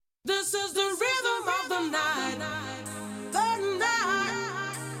This is the rhythm of the night. The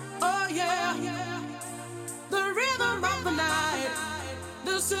night. Oh yeah. The rhythm of the night.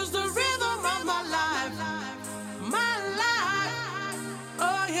 This is the rhythm of my life. My life.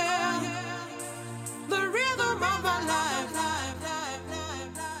 Oh yeah. The rhythm of my life.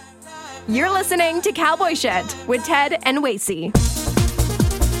 You're listening to Cowboy Shit with Ted and Wasey.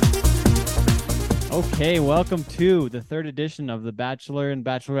 Okay, welcome to the third edition of the Bachelor and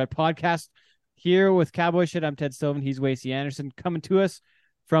Bachelorette podcast. Here with Cowboy Shit, I'm Ted Stoven. He's Wasey Anderson, coming to us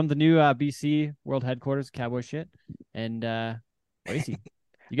from the new BC World Headquarters, Cowboy Shit. And Wasey,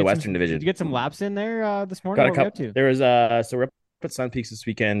 the Western Division. Did you get some laps in there this morning? Got a couple. There was so we're up at Sun Peaks this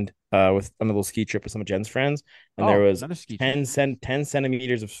weekend with on a little ski trip with some of Jen's friends, and there was 10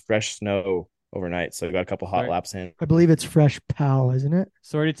 centimeters of fresh snow overnight. So we got a couple hot laps in. I believe it's fresh POW, isn't it?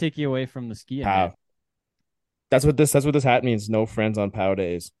 Sorry to take you away from the skiing. POW. That's what this hat means. No friends on POW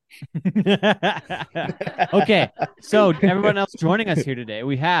days. Okay, so everyone else joining us here today,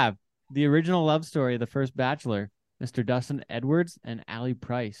 we have the original love story of the first Bachelor, Mr. Dustin Edwards and Allie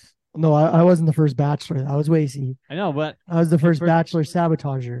Price. No, I wasn't the first Bachelor. I was Wasey. I know, but I was the first Bachelor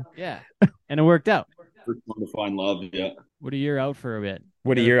sabotager. Yeah, and it worked out. First one to find love, yeah. What a year out for a bit.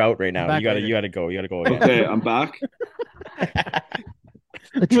 What a year out right now. You gotta go. Again. Okay, I'm back.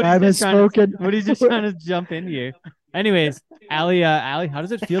 The tribe has spoken. What he's just trying to jump in here. Anyways, Allie, how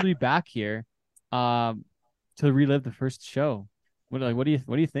does it feel to be back here, to relive the first show? What are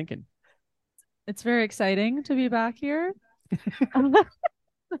you thinking? It's very exciting to be back here.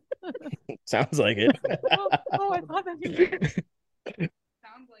 Sounds like it. I thought that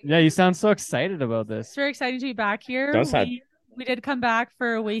Yeah, you sound so excited about this. It's very exciting to be back here. We did come back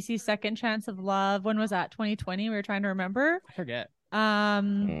for Wasey's second chance of love. When was that? 2020? We were trying to remember. I forget.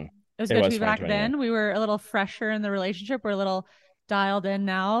 It was good to be back then. We were a little fresher in the relationship. We're a little dialed in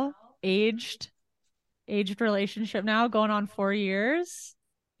now. Aged relationship now, going on 4 years.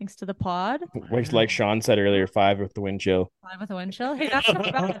 Thanks to the pod. Like Sean said earlier, 5 with the wind chill. 5 with the wind chill. Hey, that's not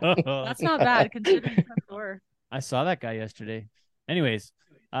bad. That's not bad considering the front door. I saw that guy yesterday. Anyways,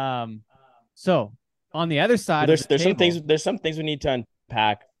 so on the other side, there's some things we need to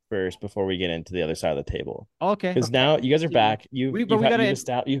unpack first before we get into the other side of the table. Okay. Because now you guys are back. You've built a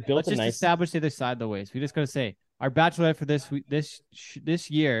nice. Establish the other side of the ways. We just gotta say our bachelorette for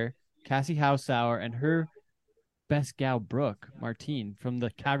this year, Cassie Hausauer and her best gal Brooke Martine from the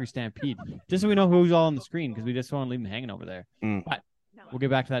Calgary Stampede. Just so we know who's all on the screen, because we just want to leave them hanging over there. But we'll get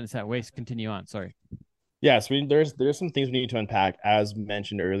back to that in a second. Waste. Continue on. Sorry. Yes, there's some things we need to unpack. As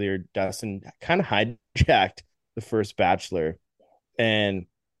mentioned earlier, Dustin kind of hijacked the first Bachelor, and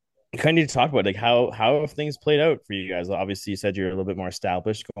you kind of need to talk about how have things played out for you guys. Obviously, you said you're a little bit more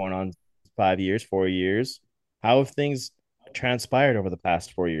established, going on 4 years. How have things transpired over the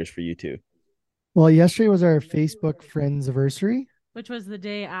past 4 years for you two? Well, yesterday was our Facebook friends anniversary, which was the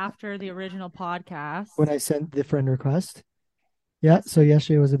day after the original podcast when I sent the friend request. Yeah, so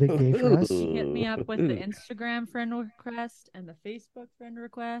yesterday was a big day for us. He hit me up with the Instagram friend request and the Facebook friend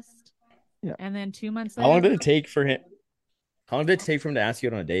request. Yeah, and then 2 months later. How long did it take for him? How long did it take for him to ask you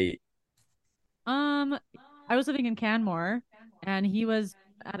out on a date? I was living in Canmore, and he was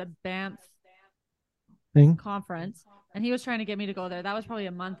at a Banff conference, and he was trying to get me to go there. That was probably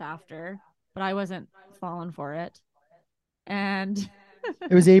a month after, but I wasn't falling for it. And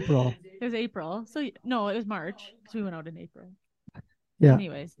it was April. So no, it was March because we went out in April. Yeah.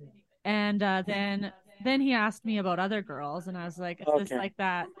 Anyways, and then he asked me about other girls, and I was like, "Is this like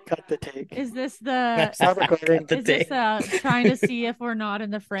that? Cut the take. Is this the? Is this trying to see if we're not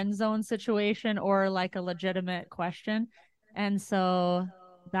in the friend zone situation or like a legitimate question?" And so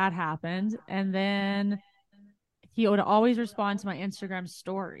that happened, and then he would always respond to my Instagram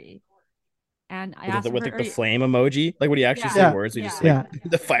story. And I asked with the flame emoji. Like, would he actually say words? We just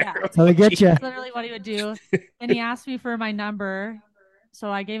the fire. That's how they get you. That's literally what he would do. And he asked me for my number. So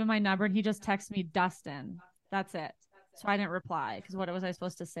I gave him my number, and he just texted me Dustin. That's it. So I didn't reply because what was I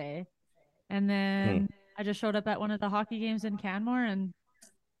supposed to say? And then I just showed up at one of the hockey games in Canmore, and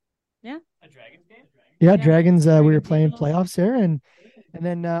a Dragons game. Yeah, Dragons. We were playing playoffs there, and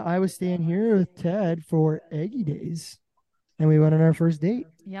then I was staying here with Ted for Aggie Days, and we went on our first date.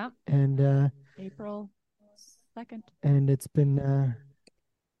 Yep. And April 2nd. And it's been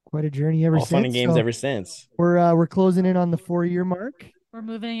quite a journey ever since. Fun and games ever since. We're closing in on the 4-year mark. We're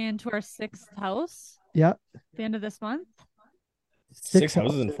moving into our 6th house. Yeah. At the end of this month. 6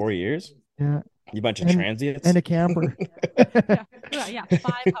 houses in 4 years. Yeah. You bunch of transients and a camper. yeah, 5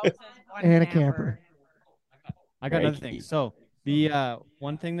 houses, one and camper. A camper. I got another thing. So the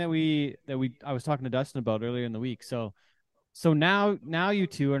one thing that I was talking to Dustin about earlier in the week. So So now you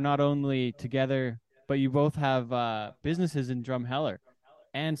two are not only together, but you both have businesses in Drumheller.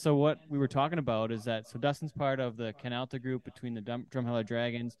 And so what we were talking about is that Dustin's part of the Canalta group between the Drumheller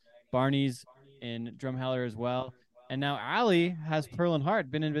Dragons, Barney's in Drumheller as well, and now Allie has Pearl and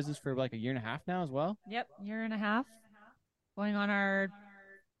Heart, been in business for like a year and a half now as well. Yep, year and a half, going on our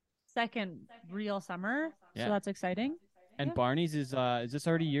second real summer, so that's exciting. And Barney's is this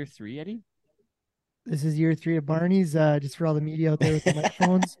already year 3, Eddie? This is year 3 of Barney's. Just for all the media out there with the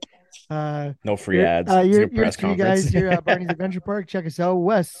microphones. No free ads. Year 3, guys, here at Barney's Adventure Park. Check us out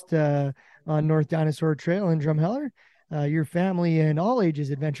west on North Dinosaur Trail in Drumheller. Your family and all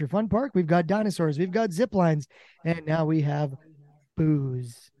ages adventure fun park. We've got dinosaurs, we've got zip lines, and now we have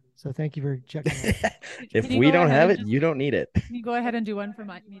booze. So thank you for checking out. If we don't have it, you don't need it. Can you go ahead and do one for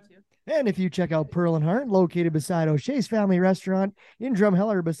me too? And if you check out Pearl and Heart, located beside O'Shea's Family Restaurant in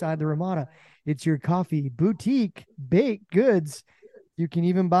Drumheller beside the Ramada, it's your coffee, boutique, baked goods. You can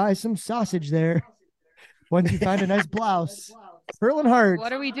even buy some sausage there once you find a nice blouse. Pearl and Heart.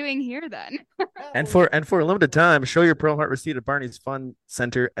 What are we doing here then? and for a limited time, show your Pearl and Heart receipt at Barney's Fun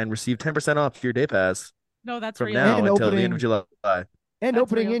Center and receive 10% off your day pass. No, that's from real. now And until the end of July. And That's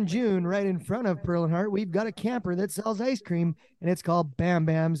opening real. in June, right in front of Pearl and Heart, we've got a camper that sells ice cream, and it's called Bam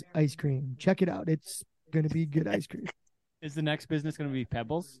Bam's Ice Cream. Check it out. It's going to be good ice cream. Is the next business going to be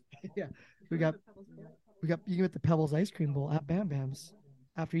Pebbles? Yeah, we got you can get the Pebbles ice cream bowl at Bam Bam's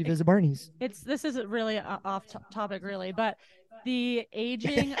after you visit Barney's. This isn't really off topic, really, but the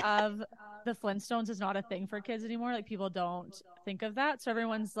aging of the Flintstones is not a thing for kids anymore. Like, people don't think of that, so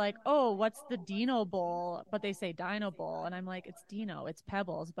everyone's like, "Oh, what's the Dino Bowl?" But they say Dino Bowl, and I'm like, "It's Dino, it's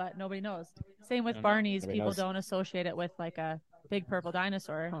Pebbles," but nobody knows. Same with Barney's. Nobody People knows. don't associate it with like a big purple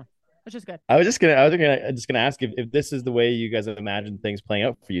dinosaur, which is good. I was just gonna ask if this is the way you guys imagine things playing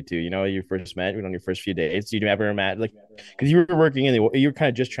out for you two. You know, you first met on your first few days. Did you ever imagine, like, because you were working you were kind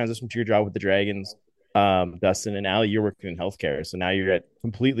of just transitioned to your job with the Dragons, Dustin and Allie, you're working in healthcare, so now you're at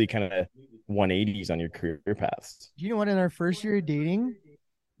completely kind of 180s on your career paths. Do you know what? In our first year of dating,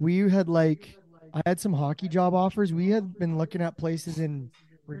 we had I had some hockey job offers. We had been looking at places in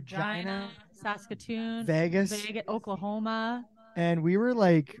Regina, Saskatoon, Vegas, Oklahoma, and we were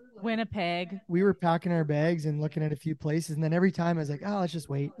like, Winnipeg. we were packing our bags and looking at a few places, and then every time I was like, oh, let's just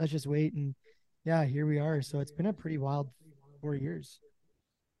wait, and yeah, here we are. So it's been a pretty wild 4 years,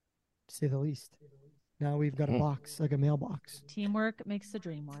 to say the least. Now we've got a box, like a mailbox. Teamwork makes the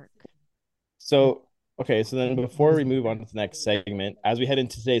dream work. So okay, so then before we move on to the next segment, as we head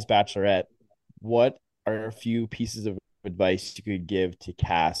into today's Bachelorette, what are a few pieces of advice you could give to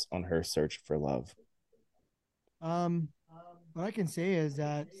Cass on her search for love? What I can say is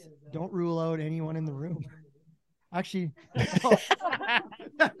that don't rule out anyone in the room. Actually,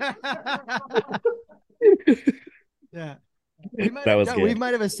 yeah. We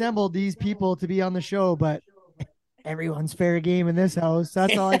might have assembled these people to be on the show, but everyone's fair game in this house.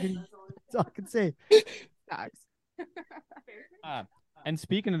 That's all I can say. And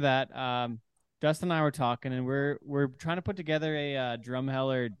speaking of that, Dustin and I were talking, and we're trying to put together a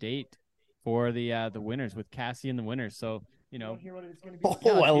Drumheller date for the winners with Cassie and the winners. So, you know,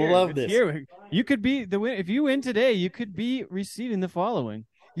 I love this. Here, you could be the win. If you win today, you could be receiving the following.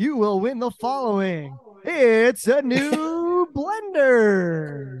 You will win the following. It's a new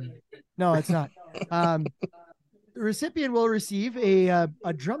blender. No, it's not. The recipient will receive a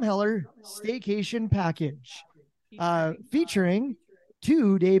Drumheller staycation package featuring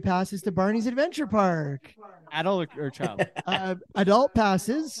 2 day passes to Barney's Adventure Park. Adult or child? Adult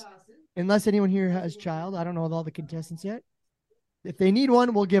passes, unless anyone here has child. I don't know all the contestants yet. If they need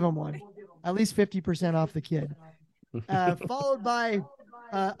one, we'll give them one. At least 50% off the kid. Followed by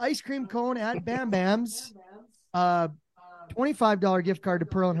ice cream cone at Bam Bam's. $25 gift card to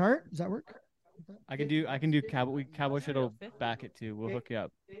Pearl and Heart. Does that work? I can do Cowboy. Cowboy Shit'll back it too. We'll hook you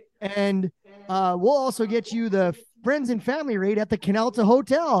up. And we'll also get you the friends and family rate at the Canalta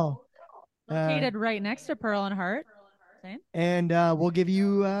Hotel. Located right next to Pearl and Heart. Same. And we'll give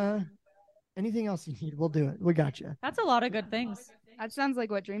you anything else you need. We'll do it. We got you. That's a lot of good things. That sounds like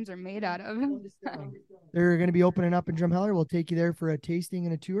what dreams are made out of. They're going to be opening up in Drumheller. We'll take you there for a tasting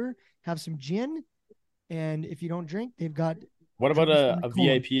and a tour. Have some gin. And if you don't drink, they've got... What about a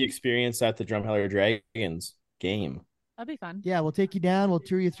VIP experience at the Drumheller Dragons game? That'd be fun. Yeah, we'll take you down. We'll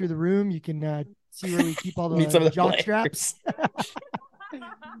tour you through the room. You can see where we keep all Meet some the of the jock players. straps.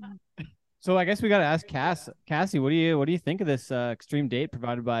 So I guess we got to ask Cassie, what do you think of this extreme date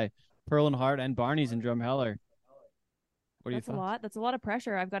provided by Pearl and Heart and Barney's in Drumheller? What do you That's a think? lot. That's a lot of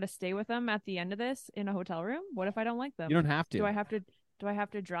pressure. I've got to stay with them at the end of this in a hotel room. What if I don't like them? You don't have to. Do I have to Do I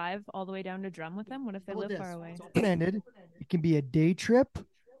have to drive all the way down to Drum with them? What if they live far away? Open-ended. It can be a day trip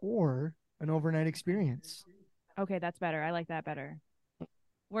or an overnight experience. Okay, that's better. I like that better.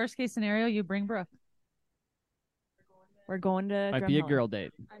 Worst case scenario, you bring Brooke. We're going to Might be a girl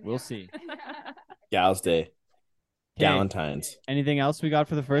date. We'll see. Gals Day. Okay. Galentine's. Anything else we got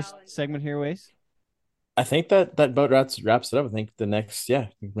for the first segment here, Wace? I think that about wraps it up. I think the next,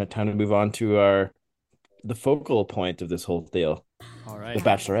 we've got time to move on to the focal point of this whole deal. All right. The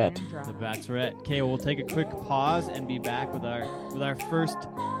Bachelorette. The Bachelorette. Okay, we'll take a quick pause and be back with our first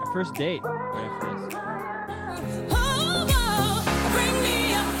date right after this. Bring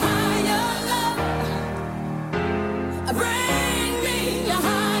me a higher love. Bring me a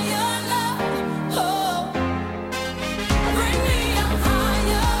higher love. Oh, bring me a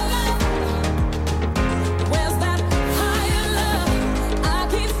higher love. Where's that higher love? I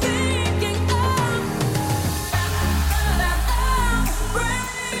keep thinking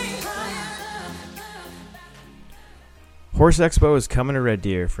Horse Expo is coming to Red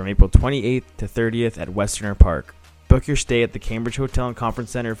Deer from April 28th to 30th at Westerner Park. Book your stay at the Cambridge Hotel and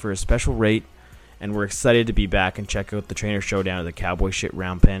Conference Center for a special rate, and we're excited to be back and check out the Trainer Showdown at the Cowboy Shit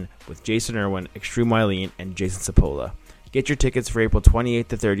Round Pen with Jason Irwin, Extreme Wileen, and Jason Sapola. Get your tickets for April 28th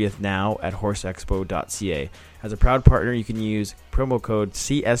to 30th now at horseexpo.ca. As a proud partner, you can use promo code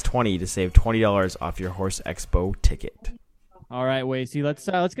CS20 to save $20 off your Horse Expo ticket. All right, Wasey, let's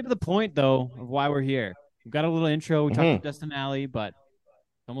get to the point though of why we're here. We've got a little intro. We talked to Dustin Alley, but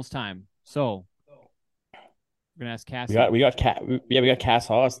it's almost time. So we're gonna ask Cassie. We got Cass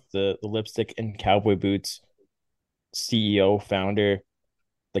Haas, the lipstick and cowboy boots CEO, founder,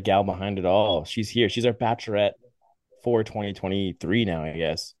 the gal behind it all. She's here. She's our Bachelorette for 2023 now, I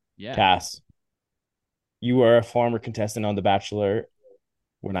guess. Yeah. Cass, you were a former contestant on The Bachelor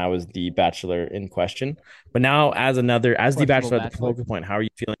when I was the Bachelor in question, but now as the Bachelor at the focal point, how are you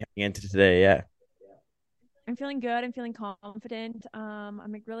feeling heading into today? Yeah. I'm feeling good. I'm feeling confident. I'm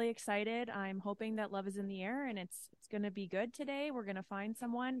really excited. I'm hoping that love is in the air and it's going to be good today. We're going to find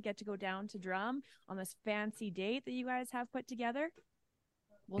someone, get to go down to Drum on this fancy date that you guys have put together.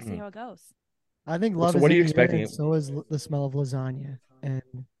 We'll see how it goes. I think love is what are you in the air, expecting? and so is the smell of lasagna. And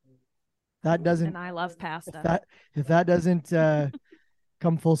that doesn't. And I love pasta. If that doesn't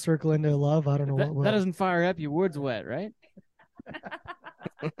come full circle into love, I don't know what will. That doesn't fire up your words wet, right?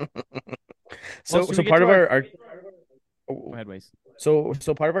 So part of our go ahead, Wace. So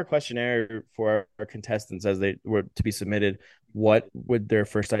part of our questionnaire for our contestants, as they were to be submitted, what would their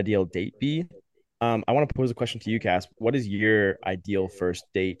first ideal date be? I want to pose a question to you, Cass. What is your ideal first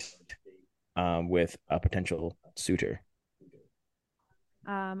date with a potential suitor?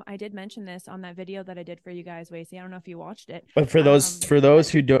 I did mention this on that video that I did for you guys, Wasey. I don't know if you watched it. But for those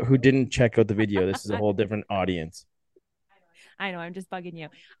who didn't check out the video, this is a whole different audience. I know, I'm just bugging you.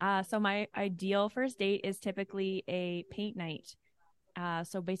 So my ideal first date is typically a paint night.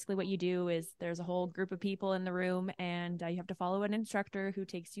 So basically what you do is there's a whole group of people in the room and you have to follow an instructor who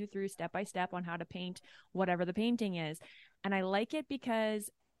takes you through step by step on how to paint whatever the painting is. And I like it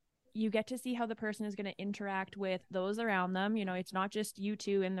because you get to see how the person is going to interact with those around them. You know, it's not just you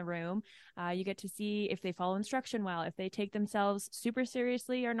two in the room. You get to see if they follow instruction well, if they take themselves super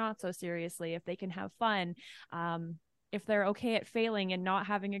seriously or not so seriously, if they can have fun, if they're okay at failing and not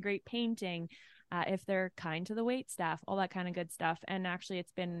having a great painting, if they're kind to the wait staff, all that kind of good stuff. And actually,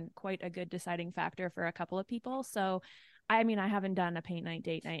 it's been quite a good deciding factor for a couple of people. So, I mean, I haven't done a paint night,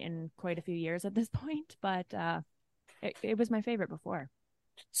 date night in quite a few years at this point, but it was my favorite before.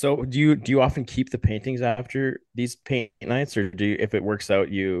 So do you often keep the paintings after these paint nights, or if it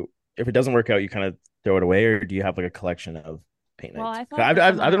doesn't work out, you kind of throw it away, or do you have like a collection of paint nights? Well, I thought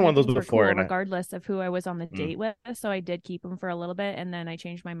I've done one of those before, cool, regardless of who I was on the date with. So I did keep them for a little bit, and then I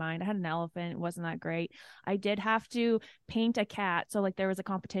changed my mind. I had an elephant; it wasn't that great. I did have to paint a cat. So like there was a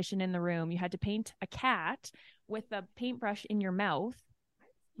competition in the room. You had to paint a cat with a paintbrush in your mouth.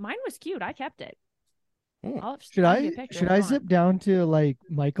 Mine was cute. I kept it. Should I zip down to like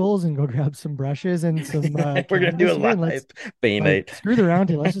Michael's and go grab some brushes and some? We're gonna do a live paint night. Screw the round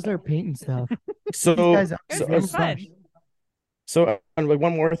here. Let's just start painting stuff. So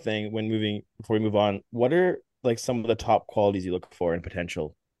one more thing before we move on, what are like some of the top qualities you look for in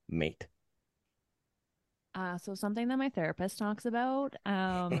potential mate? So something that my therapist talks about.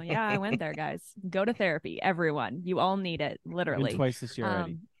 Yeah, I went there, guys. Go to therapy, everyone. You all need it, literally. Been twice this year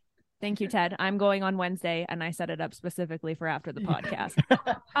already. Thank you, Ted. I'm going on Wednesday, and I set it up specifically for after the podcast.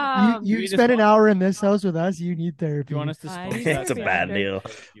 You spent an hour in this house with us. You need therapy. You want us to That's a bad deal.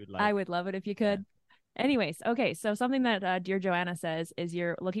 I would love it if you could. Anyways, okay. So something that Dear Joanna says is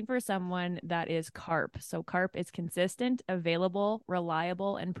you're looking for someone that is CARP. So CARP is consistent, available,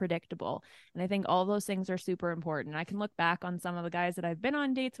 reliable, and predictable. And I think all those things are super important. I can look back on some of the guys that I've been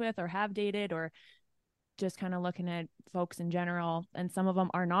on dates with or have dated or just kind of looking at folks in general, and some of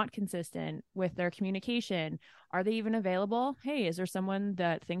them are not consistent with their communication. Are they even available? Hey, is there someone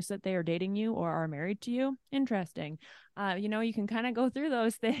that thinks that they are dating you or are married to you? Interesting. You can kind of go through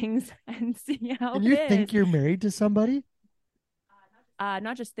those things and see how And you it think is. you're married to somebody?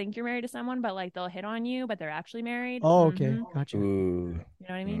 Not just think you're married to someone, but like they'll hit on you, but they're actually married. Oh, okay. Gotcha. Ooh. You know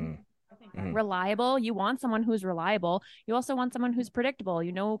what I mean? Mm. Reliable. You want someone who's reliable. You also want someone who's predictable.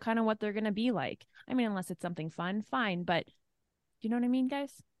 You know kind of what they're going to be like. I mean, unless it's something fun, fine. But you know what I mean,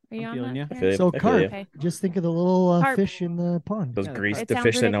 guys? Are you I'm on feeling that? you. I feel you. So I feel carp. you. Okay. Just think of the little Carp. fish in the pond. Those Yeah, greased It the sounds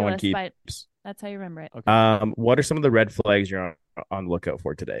fish that no one ridiculous, keeps. but that's how you remember it. Okay. What are some of the red flags you're on the lookout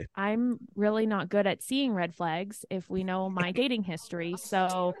for today? I'm really not good at seeing red flags if we know my dating history.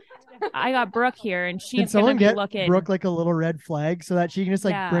 So I got Brooke here, and Can she's going someone to be get looking. Brooke like a little red flag so that she can just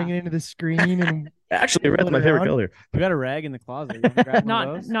like bring it into the screen and Actually, wiggle red's it my favorite around? color. We got a rag in the closet. You wanna grab one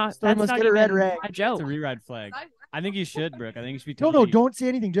of those? Not Storm, that's let's not get a red even rag. a joke. It's a re-ride flag. I think you should, Brooke. I think you should be No, totally... don't say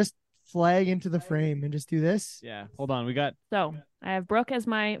anything. Just flag into the frame and just do this. Yeah. Hold on. We got... So I have Brooke as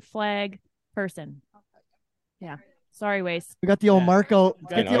my flag person. Yeah. Sorry, Wace. We got the old Marco.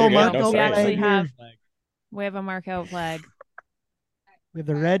 Okay, Get no, the old you're good. Marco No, We sorry. flag actually here. have we have a markout flag. We have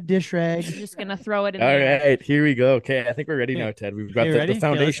the red dish rag. I'm just gonna throw it in All there. right, here we go. Okay, I think we're ready Okay. now, Ted. We've got Okay, the ready? Okay, let's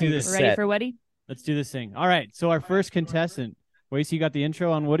foundation do this. We're ready set. for Woody? Let's do this thing. All right. So our first contestant. Wace, you got the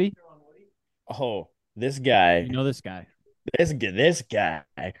intro on Woody? Oh, this guy. You know this guy. This guy.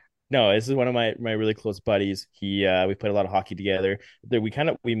 No, this is one of my really close buddies. He we played a lot of hockey together.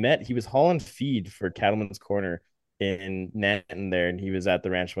 We met. He was hauling feed for Cattleman's Corner in Nanton there, and he was at the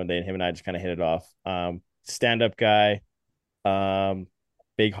ranch one day, and him and I just kind of hit it off. Stand-up guy,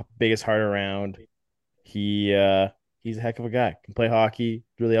 biggest heart around. He's a heck of a guy. Can play hockey,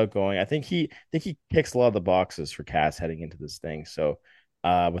 really outgoing. I think he ticks a lot of the boxes for Cass heading into this thing. So,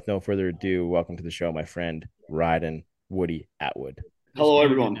 with no further ado, welcome to the show, my friend Ryden Woody Atwood. Hello,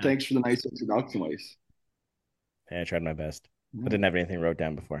 everyone. Thanks for the nice introduction, Wace. Hey, I tried my best. I didn't have anything wrote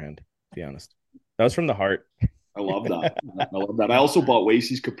down beforehand, to be honest. That was from the heart. I love that. I love that. I also bought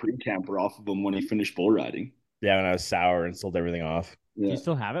Wasey's Capri camper off of him when he finished bull riding. Yeah, when I was sour and sold everything off. Do you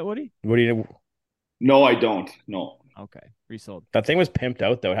still have it, Woody? What do you? No, I don't. No. Okay, resold. That thing was pimped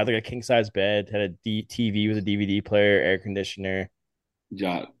out though. It had like a king size bed, had a TV with a DVD player, air conditioner.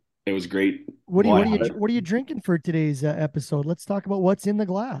 Yeah, it was great. What are you drinking for today's episode? Let's talk about what's in the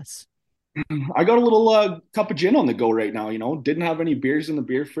glass. I got a little cup of gin on the go right now. Didn't have any beers in the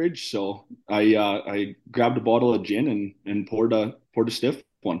beer fridge, so I grabbed a bottle of gin and poured a stiff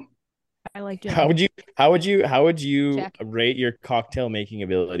one. I like gin. How would you Check. rate your cocktail making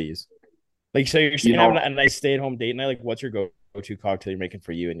abilities? Like, so you're having a nice stay at home date night. Like, what's your go-to cocktail you're making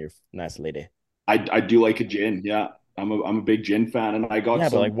for you and your nice lady? I do like a gin. Yeah, I'm a big gin fan, and I got But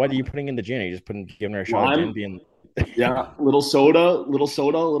some. like, what are you putting in the gin? Are you just giving her a shot of Lime. gin, being Yeah, little soda,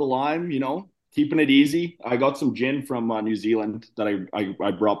 little lime, keeping it easy. I got some gin from New Zealand that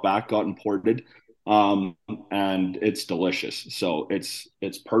I brought back, got imported, and it's delicious. So it's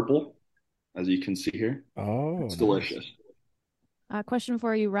purple, as you can see here. Oh, it's delicious. Question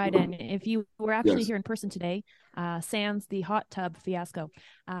for you, Ryden. If you were actually Yes. here in person today, sans the hot tub fiasco,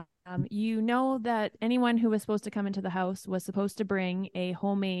 you know that anyone who was supposed to come into the house was supposed to bring a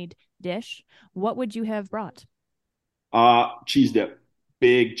homemade dish. What would you have brought? Cheese dip,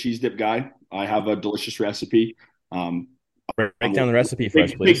 big cheese dip guy. I have a delicious recipe. Break down the recipe for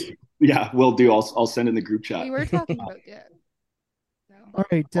us, please. Yeah, will do. I'll send in the group chat. We were talking about All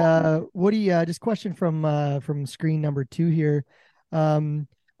right, Woody. Just question from screen number 2 here.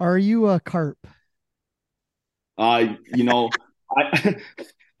 Are you a carp? I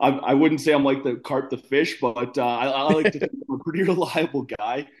I wouldn't say I'm like the carp the fish, but I like to think I'm a pretty reliable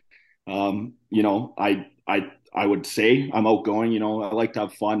guy. I would say I'm outgoing. I like to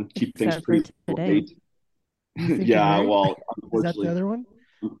have fun, keep things Except for pretty today. light. You think you're Yeah, married? well, Is that unfortunately, the other one?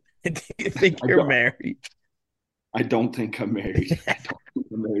 Do you think I you're don't- married? I don't think I'm married. I don't think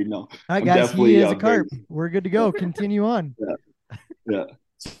I'm married. No. All right, I'm guys. definitely, He is a very- carp. We're good to go. Continue on. Yeah.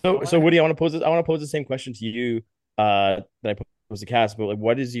 So Woody, I want to pose the same question to you that I posed to Cass. But like,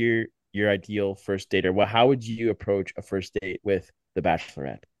 what is your ideal first date, or how would you approach a first date with the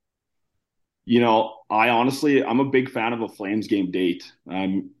Bachelorette? I'm a big fan of a Flames game date.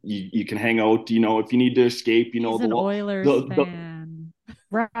 You can hang out. if you need to escape, He's an Oilers fan.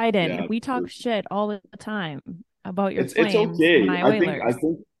 Ryden, Yeah, we talk true. shit all the time about your It's Flames okay. and my I Oilers.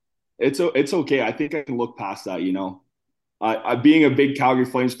 think it's okay. I think I can look past that. I being a big Calgary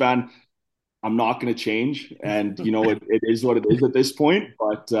Flames fan, I'm not going to change, and it is what it is at this point.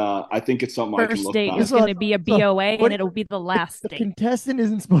 But I think it's something I can First look date is past. going to be a BOA, and it'll be the last The date. contestant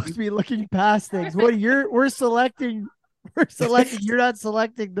isn't supposed to be looking past things. We're selecting. You're not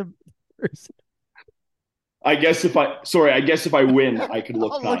selecting the person. I guess if I win, I could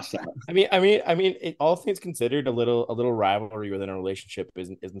look past that. I mean, all things considered, a little rivalry within a relationship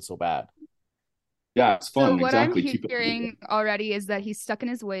isn't so bad. Yeah, it's fun. So what exactly. I'm hearing already is that he's stuck in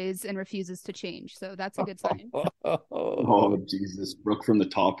his ways and refuses to change. So that's a good sign. Oh, Jesus. Brooke from the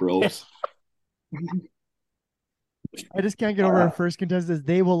top ropes. I just can't get over our first contestant.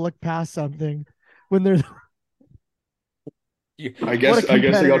 They will look past something when they're. I guess I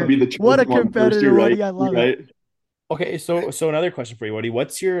got to be the what a competitor, right? Woody. I love right? it. Okay, so another question for you, Woody.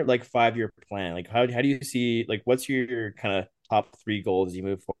 What's your 5-year plan? Like, how do you see, what's your kind of top 3 goals as you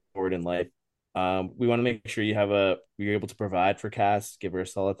move forward in life? We want to make sure you're able to provide for Cass, give her a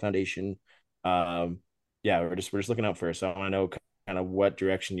solid foundation. We're just looking out for her. So I want to know kind of what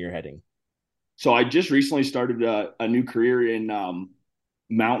direction you're heading. So I just recently started a new career in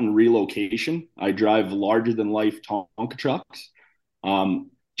mountain relocation. I drive larger than life Tonka trucks.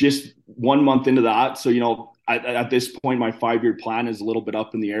 Just 1 month into that. So, at this point, my 5-year plan is a little bit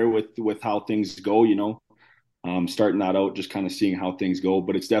up in the air with how things go, starting that out, just kind of seeing how things go,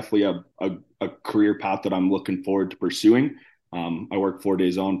 but it's definitely a career path that I'm looking forward to pursuing. I work 4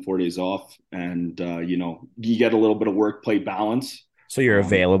 days on, 4 days off, and, you get a little bit of work-play balance. So you're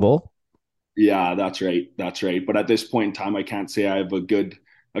available. Yeah, that's right. That's right. But at this point in time, I can't say I have a good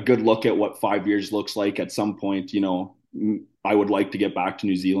look at what 5 years looks like. At some point, I would like to get back to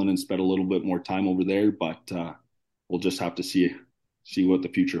New Zealand and spend a little bit more time over there, but we'll just have to see what the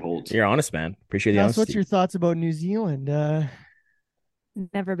future holds. You're honest, man. Appreciate the honesty. What's your thoughts about New Zealand?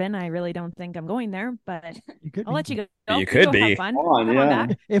 Never been. I really don't think I'm going there, but I'll let you go. You could be. Have fun. Come on,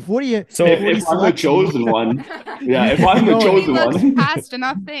 back. If Woody, so if I'm the chosen one, if I'm the chosen one, past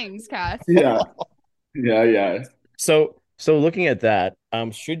enough things, Cass. Yeah. So looking at that,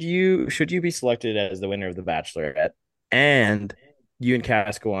 should you be selected as the winner of The Bachelorette, and you and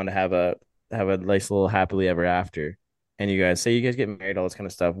Cass go on to have a nice little happily ever after, and you guys get married, all this kind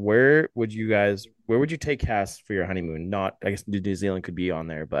of stuff, where would you take Cass for your honeymoon? Not, I guess New Zealand could be on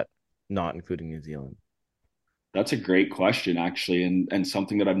there, but not including New Zealand. That's a great question, actually, and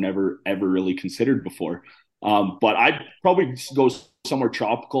something that I've never ever really considered before. But I'd probably go somewhere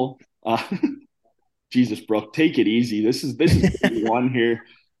tropical. Jesus, Brooke, take it easy. This is one here.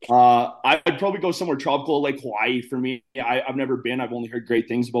 I'd probably go somewhere tropical like Hawaii for me. I've never been. I've only heard great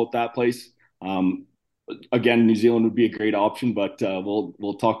things about that place. Again, New Zealand would be a great option, but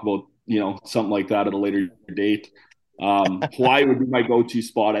we'll talk about something like that at a later date. Hawaii would be my go-to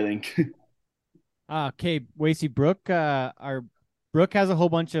spot, I think. Okay, Wasey, Brooke has a whole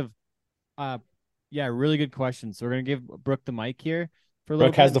bunch of really good questions. So we're gonna give Brooke the mic here for a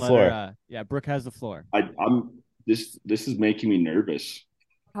little bit. Brooke has the floor. Brooke has the floor. This is making me nervous.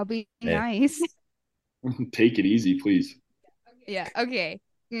 I'll be nice. Take it easy, please. Yeah. Okay.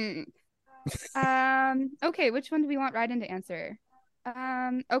 Okay. Which one do we want Ryden to answer?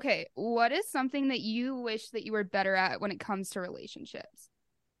 Okay. What is something that you wish that you were better at when it comes to relationships?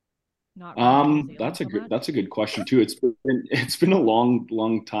 Not that's a good question too. It's been a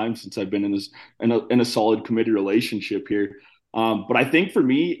long time since I've been in a solid committed relationship here. But I think for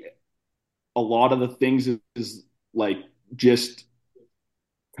me, a lot of the things is like just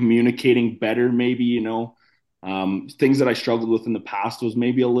communicating better, maybe, things that I struggled with in the past was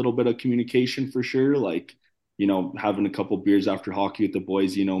maybe a little bit of communication for sure. Like, having a couple beers after hockey with the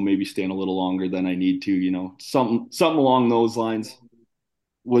boys, maybe staying a little longer than I need to, something along those lines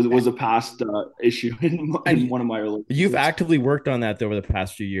was a past issue in one of my relationships. You've actively worked on that over the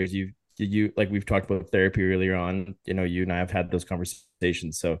past few years. You like we've talked about therapy earlier on, you and I have had those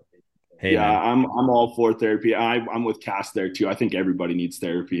conversations. So, hey, yeah, man. I'm all for therapy. I'm with Cass there too. I think everybody needs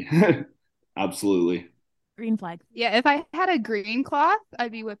therapy. Absolutely. Green flag. Yeah, if I had a green cloth,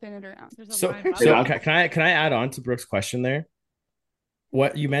 I'd be whipping it around. So can I add on to Brooke's question there?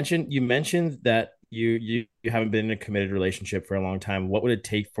 What you mentioned that you haven't been in a committed relationship for a long time. What would it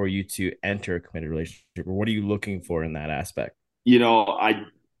take for you to enter a committed relationship, or what are you looking for in that aspect?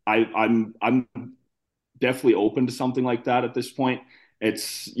 I'm definitely open to something like that at this point.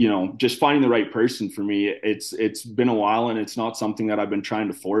 It's, just finding the right person for me. It's been a while, and it's not something that I've been trying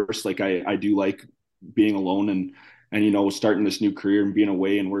to force. Like I do like being alone and starting this new career and being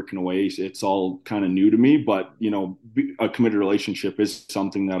away and working away. It's all kind of new to me, but a committed relationship is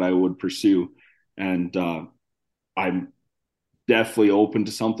something that I would pursue. And I'm definitely open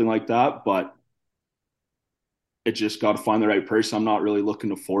to something like that, but it just got to find the right person. I'm not really looking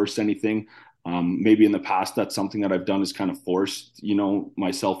to force anything. Maybe in the past, that's something that I've done is kind of forced,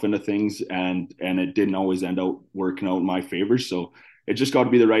 myself into things, and it didn't always end up working out in my favor. So it just got to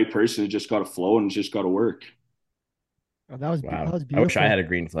be the right person. It just got to flow, and it just got to work. Oh, that was Wow. beautiful. I wish I had a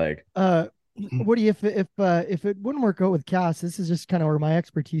green flag. Woody, if it wouldn't work out with Cass, this is just kind of where my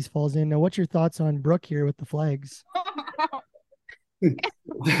expertise falls in. Now, what's your thoughts on Brooke here with the flags?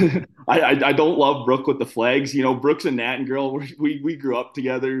 I don't love Brooke with the flags. Brooke's a Nat girl. We grew up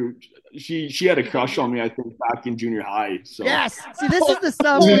together. She had a crush on me, I think, back in junior high. So yes, see, this is the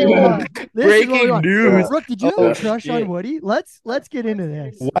stuff we want. Breaking news. Brooke, did you have a crush on Woody? Let's get into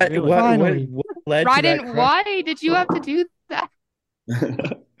this. What led to that crush? Why did you have to do that?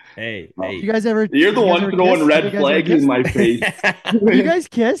 Hey, you guys ever? You're the one throwing red flags in my face. You guys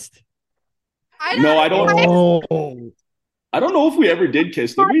kissed? No, I don't. I don't know if we ever did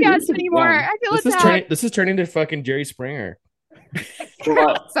kiss. Did we? Anymore. I feel this is turning to fucking Jerry Springer.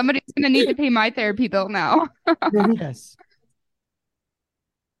 Somebody's gonna need to pay my therapy bill now. Yes.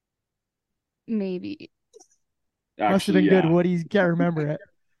 Maybe. Actually, must have been good. Woody can't remember it.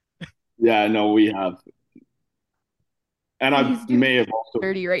 Yeah, no, we have. And I may have also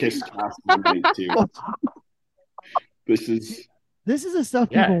kissed Cass one night too. This is the stuff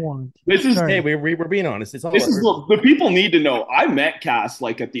people want. This is hey, we're being honest. It's all the people need to know. I met Cass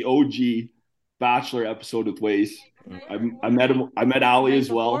like at the OG Bachelor episode with Waze. I met him. I met Ali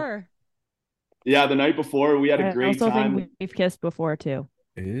as well. Yeah, the night before we had a great time. I also think we've kissed before too.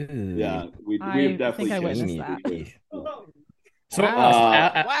 Ew. Yeah, we have definitely think I kissed. That. So,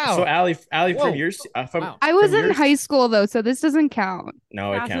 wow. So Ali, from your, I was in high school though, so this doesn't count.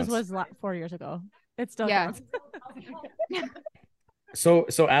 No, it counts. Was 4 years ago. It still counts. So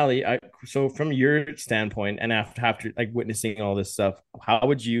Ali, so from your standpoint, and after like witnessing all this stuff, how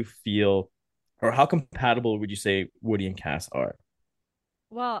would you feel, or how compatible would you say Woody and Cass are?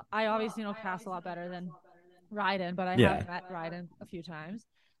 Well, I obviously know Cass a lot better than Ryden, but I have met Ryden a few times.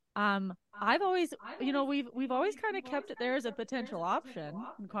 I've always, we've always kind of kept it there as a potential option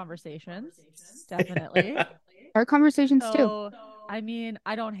in conversations. Definitely. Our conversations too. I mean,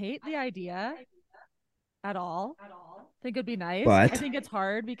 I don't hate the idea at all. I think it'd be nice. But I think it's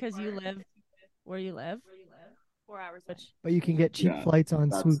hard because you live where you live. 4 hours. But you can get cheap flights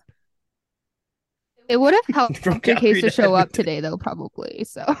on Swoop. It would have helped in case to show up today, though, probably.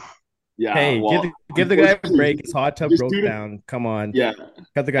 So. Yeah. Hey, well, give the guy a break. His hot tub broke down. Come on. Yeah.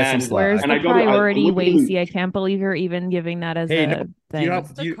 Cut the guy some slack. Where's the priority, Wasey? I can't believe you're even giving that as a thing.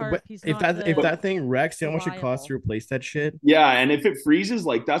 If that thing wrecks, you know how much it costs to replace that shit? Yeah, and if it freezes,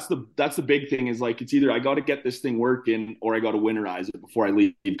 like that's the big thing is like it's either I got to get this thing working or I got to winterize it before I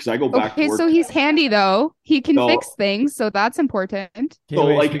leave because I go back to work. So he's handy though. He can fix things, so that's important. So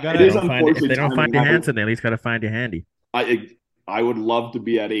like if they don't find your hands, they at least got to find you handy. I would love to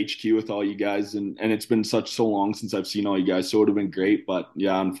be at HQ with all you guys, and it's been so long since I've seen all you guys, so it would have been great. But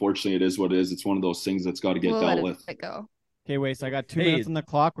yeah, unfortunately, it is what it is. It's one of those things that's got to get dealt with. Okay, wait. So I got 2 minutes on the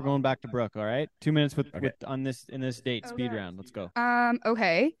clock. We're going back to Brooke. All right, 2 minutes in this date speed round. Let's go.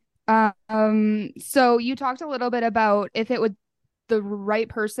 Okay. So you talked a little bit about if it would the right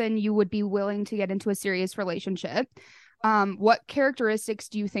person, you would be willing to get into a serious relationship. What characteristics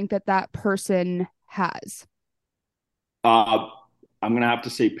do you think that person has? I'm gonna have to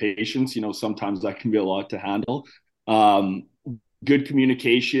say patience. Sometimes that can be a lot to handle. Good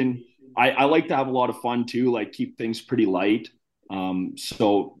communication. I like to have a lot of fun too, like keep things pretty light.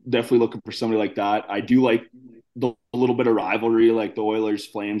 So definitely looking for somebody like that. I do like a little bit of rivalry, like the Oilers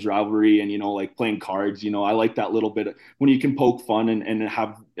Flames rivalry, and like playing cards. I like that little bit when you can poke fun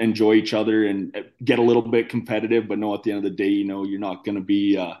and enjoy each other and get a little bit competitive, but no, at the end of the day, you're not gonna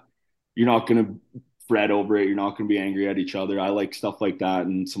fret over it. You're not going to be angry at each other. I like stuff like that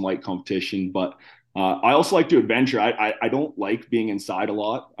and some light competition, but I also like to adventure. I don't like being inside a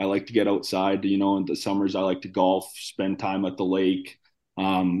lot. I like to get outside, in the summers, I like to golf, spend time at the lake,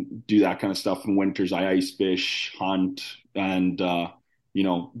 do that kind of stuff. In winters, I ice fish, hunt, and,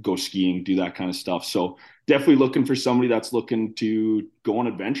 go skiing, do that kind of stuff. So definitely looking for somebody that's looking to go on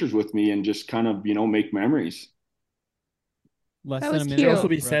adventures with me and just kind of, make memories. Less than a minute. It should also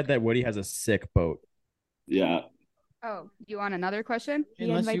be said that Woody has a sick boat. Yeah. Oh, you want another question? He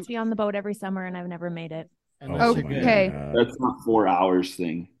invites me on the boat every summer, and I've never made it. Okay. That's not 4 hours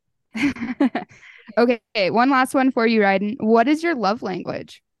thing. Okay. One last one for you, Ryden. What is your love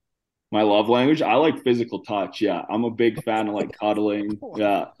language? My love language? I like physical touch. Yeah. I'm a big fan of like cuddling.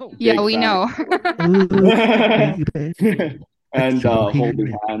 Yeah. Yeah, we know. and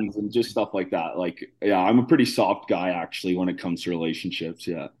holding hands and just stuff like that. Like, yeah, I'm a pretty soft guy actually when it comes to relationships.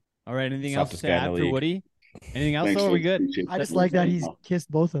 Yeah. All right. Anything else Softest to guy in add the for league. Woody? Anything else? Thanks, Or are we guys. good? Appreciate I just that. like that he's kissed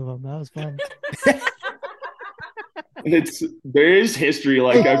both of them. That was fun. There is history.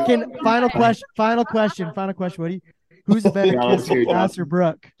 Like, Final question, Woody. Who's a better Yeah, let's kisser, hear it, Cass Justin. or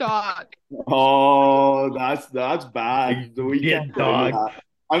Brooke? Dog. oh, that's bad. We Yeah, can't go into dog. that.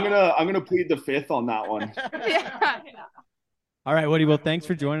 I'm gonna plead the fifth on that one. Yeah. All right, Woody. Well, thanks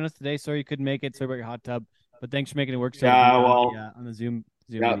for joining us today. Sorry you couldn't make it. Sorry about your hot tub, but thanks for making it work. So Yeah, on well, on the Zoom.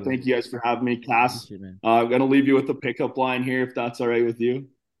 Yeah, video. thank you guys for having me, Cass. Appreciate it, man. I'm gonna leave you with the pickup line here, if that's all right with you.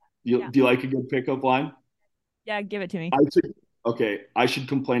 Do you like a good pickup line? Yeah, give it to me. I should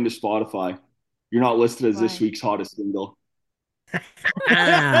complain to Spotify. You're not listed as this week's hottest single. Let's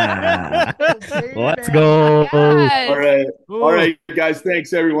go. Yes. All right, guys.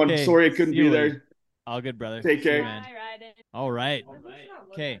 Thanks, everyone. Okay, Sorry I couldn't see you, be Woody. there. All good, brother. Take See you, care. man. All right.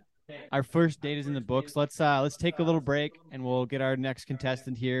 Okay. Our first date is in the books. Let's take a little break and we'll get our next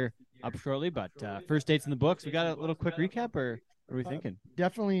contestant here up shortly. But first date's in the books. We got a little quick recap, or what are we thinking?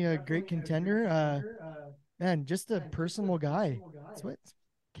 Definitely a great contender. Man, just a personal guy. That's what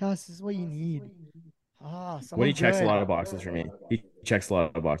Cass is what you need. Woody checks a lot of boxes for me. He checks a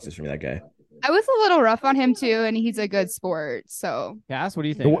lot of boxes for me, that guy. I was a little rough on him too, and he's a good sport. So Cass, what do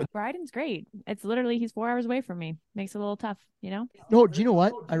you think? Bryden's great. It's literally he's 4 hours away from me. Makes it a little tough, you know? No, do you know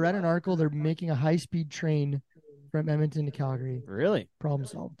what? I read an article. They're making a high-speed train from Edmonton to Calgary. Really? Problem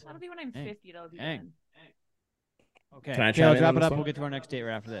solved. That'll be when I'm 50. That'll be fun. Okay. Can I I'll chime in wrap on it this up. one? We'll get to our next date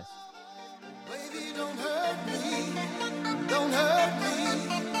right after this. Baby, don't hurt me. Don't hurt me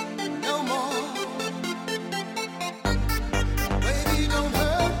no more. Baby, don't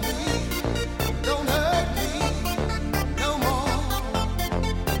hurt me. Don't hurt me no more.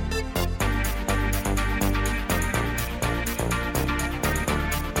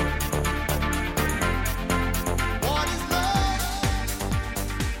 What is love?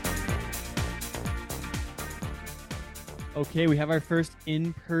 Okay, we have our first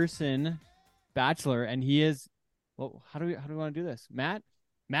in-person bachelor, and he is. Well, how do we want to do this? Matt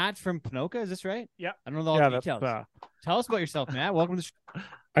from Ponoka, is this right? Yeah. I don't know all the details. Tell us about yourself, Matt. Welcome to.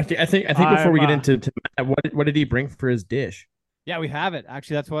 I think before we get into Matt, what did he bring for his dish? Yeah, we have it.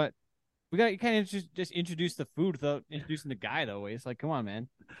 Actually, that's what we got. You can't just introduce the food without introducing the guy, though. It's like, come on, man.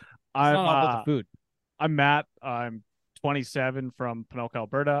 It's not all about the food. I'm Matt. I'm 27 from Ponoka,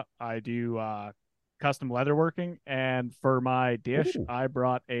 Alberta. I do custom leatherworking, and for my dish, I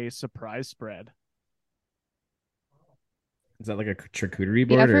brought a surprise spread. Is that like a charcuterie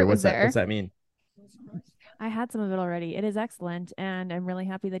board, or what's that mean? I had some of it already. It is excellent, and I'm really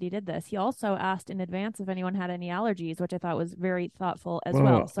happy that he did this. He also asked in advance if anyone had any allergies, which I thought was very thoughtful as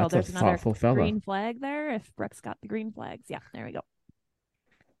well. So there's another green flag there. If Brooks got the green flags, yeah, there we go.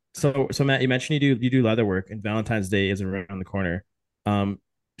 So Matt, you mentioned you do leather work, and Valentine's Day is around the corner.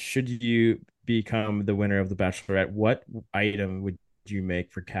 Should you become the winner of the Bachelorette, what item would you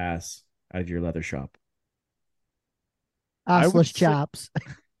make for Cass out of your leather shop? Assless chaps.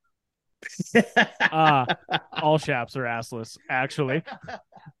 All chaps are assless, actually.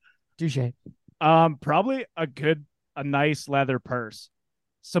 Touche. Probably a nice leather purse,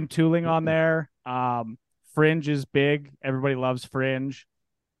 some tooling on there. Fringe is big. Everybody loves fringe.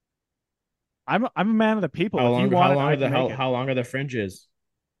 I'm a man of the people. How long are the fringes?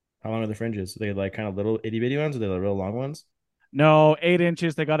 How long are the fringes? Are they like kind of little itty bitty ones, or are they like real long ones? No, 8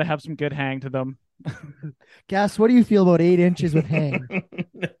 inches. They got to have some good hang to them. Cass, what do you feel about 8 inches with hang?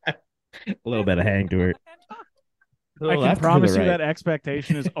 A little bit of hang to it. I can promise you that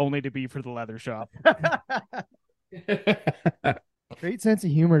expectation is only to be for the leather shop. Great sense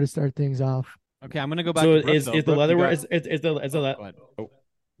of humor to start things off. Okay, I'm gonna go back. So to Brooke, is the leather work? Is the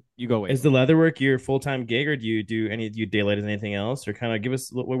you go away. Is the leather work your full time gig, or do you daylight as anything else, or kind of give us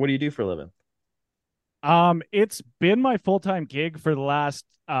what do you do for a living? It's been my full-time gig for the last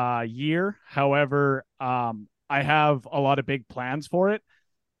year. However, I have a lot of big plans for it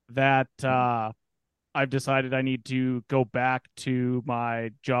that I've decided I need to go back to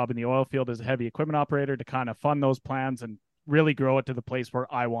my job in the oil field as a heavy equipment operator to kind of fund those plans and really grow it to the place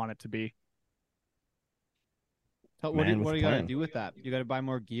where I want it to be. What do you got to do with that? You got to buy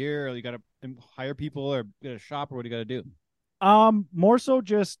more gear, or you got to hire people, or get a shop, or what do you got to do? More so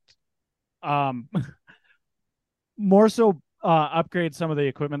just upgrade some of the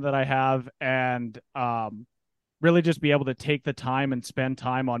equipment that I have, and really just be able to take the time and spend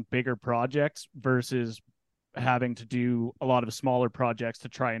time on bigger projects versus having to do a lot of smaller projects to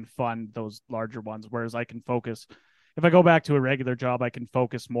try and fund those larger ones, whereas I can focus if I go back to a regular job, I can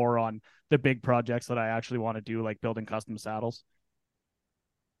focus more on the big projects that I actually want to do, like building custom saddles.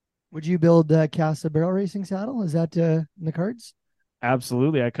 Would you build Casa barrel racing saddle? Is that in the cards?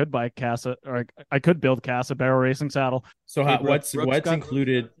 Absolutely, I could buy Casa, or I could build Casa barrel racing saddle. So Hey, what's Brooks got-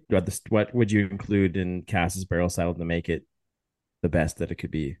 included? What would you include in Cass's barrel saddle to make it the best that it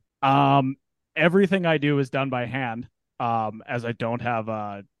could be? Everything I do is done by hand. As I don't have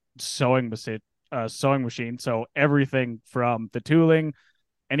a sewing machine, so everything from the tooling,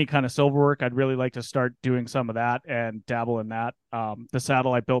 any kind of silver work, I'd really like to start doing some of that and dabble in that. The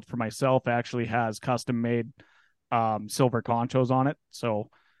saddle I built for myself actually has custom made silver conchos on it. So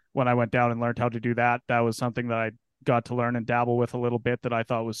when I went down and learned how to do that, that was something that I got to learn and dabble with a little bit that I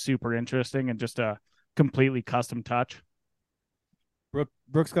thought was super interesting and just a completely custom touch.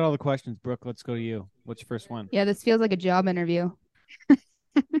 Brooke's got all the questions. Brooke, let's go to you. What's your first one? Yeah, this feels like a job interview.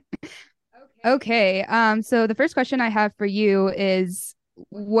 Okay. So the first question I have for you is,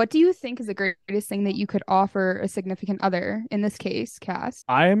 what do you think is the greatest thing that you could offer a significant other, in this case, Cass?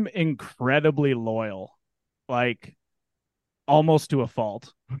 I'm incredibly loyal, like almost to a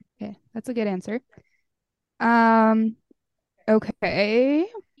fault. Okay, that's a good answer. Okay.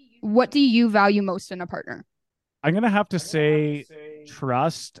 What do you value most in a partner? I'm gonna have to say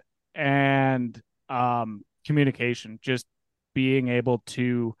trust and communication. Just being able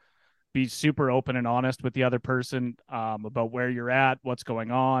to be super open and honest with the other person about where you're at, what's going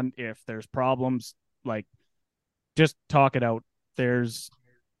on, if there's problems, like just talk it out. There's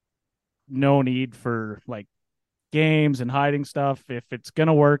no need for like games and hiding stuff. If it's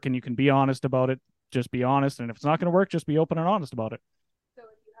gonna work and you can be honest about it, just be honest. And if it's not gonna work, just be open and honest about it.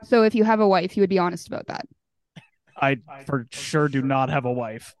 So if you have a wife, you would be honest about that. I for sure do not have a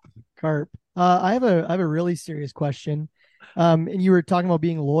wife. Carp. I have a really serious question. And you were talking about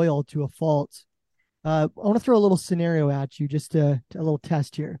being loyal to a fault. I want to throw a little scenario at you, just a little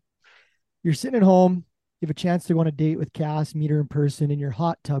test here. You're sitting at home, you have a chance to go on a date with Cass, meet her in person, and your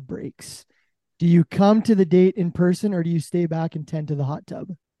hot tub breaks. Do you come to the date in person or do you stay back and tend to the hot tub?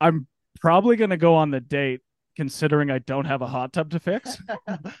 I'm probably gonna go on the date, considering I don't have a hot tub to fix.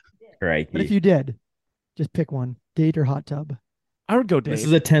 Right. But if you did, just pick one, date or hot tub. I would go date. This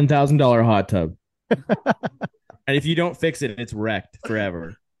is a $10,000 hot tub. And if you don't fix it, it's wrecked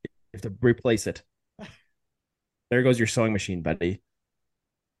forever. You have to replace it. There goes your sewing machine, buddy.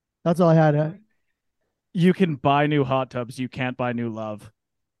 That's all I had. You can buy new hot tubs. You can't buy new love.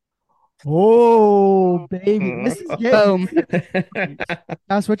 Oh, baby. This is Boom.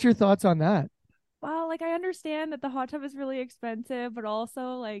 Cass, what's your thoughts on that? Well, like I understand that the hot tub is really expensive, but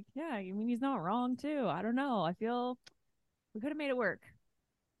also like, yeah, I mean he's not wrong too. I don't know. I feel we could have made it work.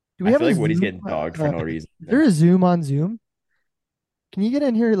 Do we I have feel a like Woody's Zoom? getting dogged for no reason. Is there a Zoom on Zoom? Can you get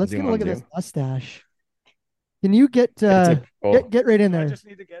in here? Let's Zoom get a look on at this Zoom? mustache. Can you get get right in there? I just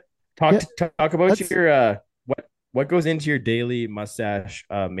need to get. Talk about let's- your what goes into your daily mustache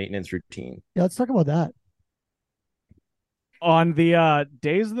maintenance routine. Yeah, let's talk about that. On the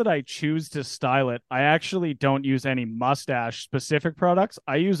days that I choose to style it, I actually don't use any mustache specific products.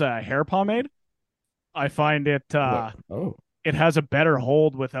 I use a hair pomade. I find it it has a better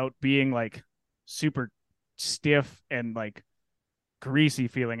hold without being like super stiff and like greasy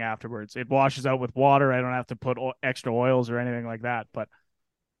feeling afterwards. It washes out with water. I don't have to put extra oils or anything like that. But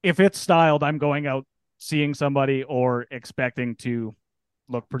if it's styled, I'm going out seeing somebody or expecting to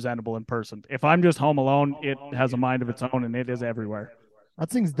look presentable in person. If I'm just home alone, it has a mind of its own and it is everywhere.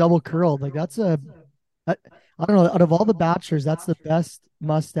 That thing's double curled. Like that's I don't know. Out of all the bachelors, that's the best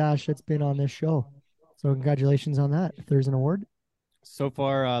mustache that's been on this show. So congratulations on that. If there's an award. So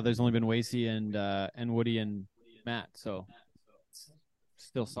far, there's only been Wasey and Woody and Matt. So it's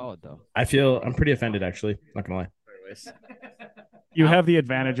still solid though. I'm pretty offended actually. Not gonna lie. You have the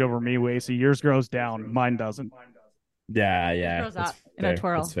advantage over me, Wasey. Yours grows down. Mine doesn't. Yeah. Grows That's up in a fair.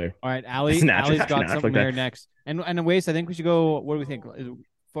 twirl. That's fair. All right, Allie's It's natural- got natural something like that. there next. And Waste, I think we should go. What do we think? Is it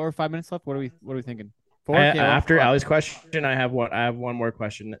 4 or 5 minutes left? What are we thinking? 4? Okay, well, After 4. Allie's question, I have one more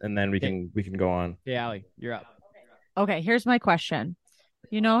question, and then we can go on. Okay, Allie, you're up. Okay, here's my question.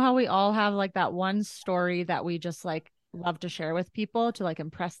 You know how we all have like that one story that we just like love to share with people to like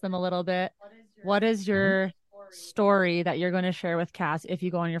impress them a little bit? What is your story that you're going to share with Cass if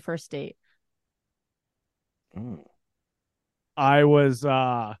you go on your first date? I was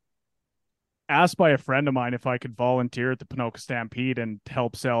asked by a friend of mine if I could volunteer at the Ponoka Stampede and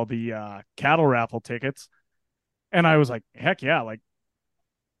help sell the cattle raffle tickets. And I was like, heck yeah. Like,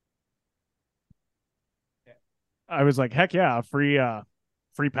 I was like, heck yeah, free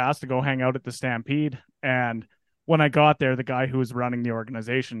pass to go hang out at the Stampede. And when I got there, the guy who was running the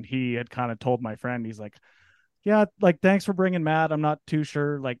organization, he had kind of told my friend, he's like, yeah, like thanks for bringing Matt. I'm not too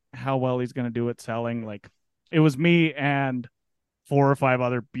sure like how well he's gonna do at selling. Like it was me and 4 or 5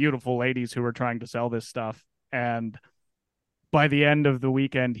 other beautiful ladies who were trying to sell this stuff. And by the end of the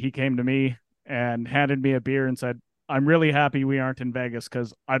weekend, he came to me and handed me a beer and said, I'm really happy we aren't in Vegas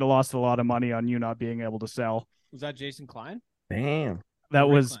because I'd have lost a lot of money on you not being able to sell. Was that Jason Klein? Damn. That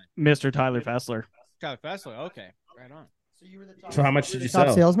Rick was Klein. Mr. Tyler Fessler. Tyler Fessler. Okay, right on. So how much did you top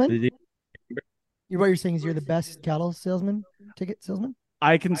sell? salesman? What you're saying is you're the best cattle salesman, ticket salesman?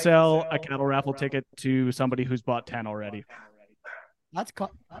 I can sell a cattle raffle ticket to somebody who's bought 10 already. That's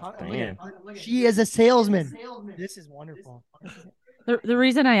Damn. she is a salesman. This is wonderful. The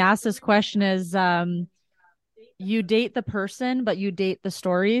reason I asked this question is you date the person, but you date the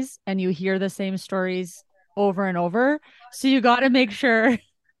stories and you hear the same stories over and over. So you got to make sure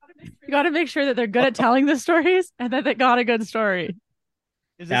that they're good at telling the stories and that they got a good story.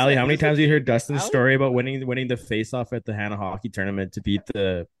 Allie, how many times have you heard Dustin's story about winning the face off at the Hannah hockey tournament to beat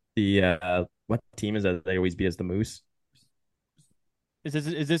the what team is that they always beat as the Moose?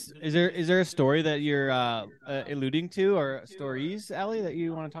 Is there a story that you're alluding to, or stories, Allie, that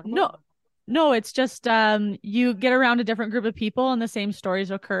you want to talk about? No, it's just you get around a different group of people and the same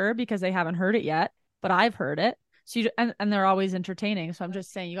stories occur because they haven't heard it yet, but I've heard it. So and they're always entertaining. So I'm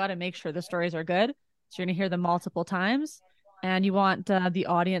just saying you got to make sure the stories are good. So you're going to hear them multiple times, and you want the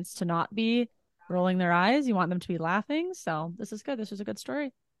audience to not be rolling their eyes. You want them to be laughing. So this is good. This is a good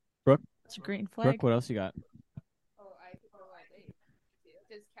story. Brooke? It's a green flag. Brooke, what else you got?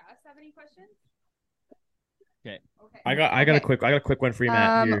 Does Cass have any questions? Okay. I got a quick one for you,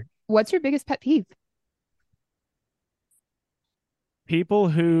 Matt. Here. What's your biggest pet peeve? People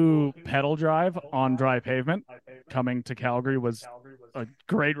who pedal drive on dry pavement coming to Calgary was a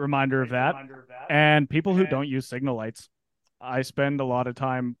great reminder of that. And people who don't use signal lights. I spend a lot of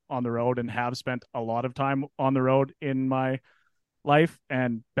time on the road and have spent a lot of time on the road in my life,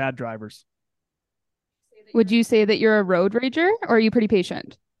 and bad drivers. Would you say that you're a road rager, or are you pretty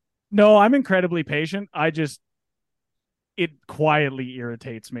patient? No, I'm incredibly patient. It quietly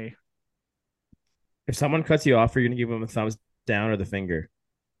irritates me. If someone cuts you off, are you gonna give them a thumbs down or the finger?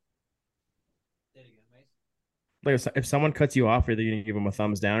 Like if someone cuts you off, are you gonna give them a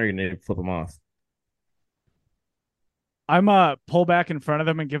thumbs down or are you gonna flip them off? I'm a pull back in front of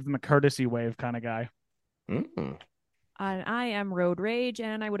them and give them a courtesy wave kind of guy. Mm-hmm. I am road rage,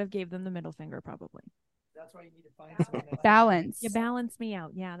 and I would have gave them the middle finger probably. That's why you need to find someone. Balance. You balance me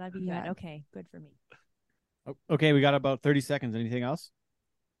out. Yeah, that'd be good. Okay, good for me. Okay, we got about 30 seconds. Anything else?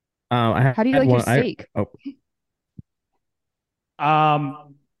 How do you like your steak?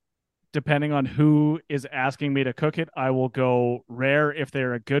 Depending on who is asking me to cook it, I will go rare if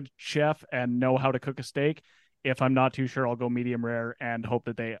they're a good chef and know how to cook a steak. If I'm not too sure, I'll go medium rare and hope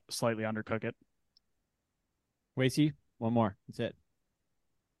that they slightly undercook it. Wasey, one more. That's it.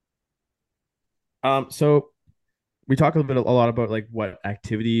 So we talk a lot about like what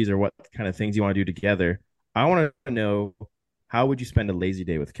activities or what kind of things you want to do together. I want to know, how would you spend a lazy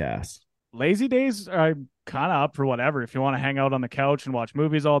day with Cass? Lazy days are kind of up for whatever. If you want to hang out on the couch and watch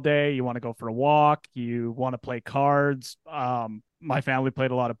movies all day, you want to go for a walk, you want to play cards. My family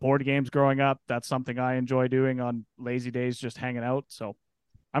played a lot of board games growing up. That's something I enjoy doing on lazy days, just hanging out. So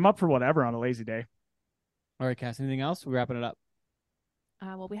I'm up for whatever on a lazy day. All right, Cass, anything else? We're wrapping it up.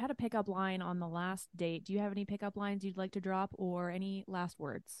 Well, we had a pickup line on the last date. Do you have any pickup lines you'd like to drop, or any last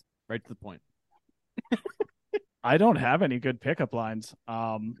words? Right to the point. I don't have any good pickup lines.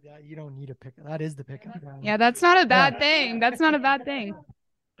 Yeah, you don't need a pickup. That is the pickup line. Yeah, that's not a bad thing. That's not a bad thing.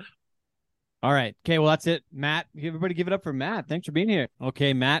 All right. Okay, well, that's it. Matt, everybody give it up for Matt. Thanks for being here.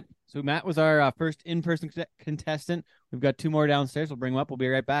 Okay, Matt. So Matt was our first in-person contestant. We've got 2 more downstairs. We'll bring them up. We'll be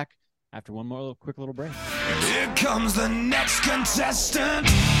right back after one more quick little break. Here comes the next contestant.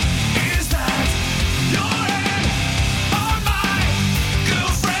 Is that your head or my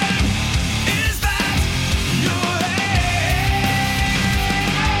girlfriend? Is that your hand?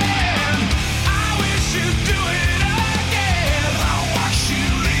 I wish you'd do it again. I'll watch you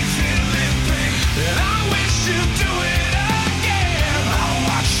leave it limping. And I wish you'd do it again. I'll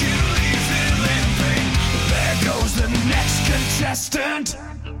watch you leave it limping. There goes the next contestant.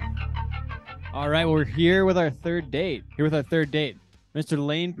 All right, well, we're here with our third date. Mr.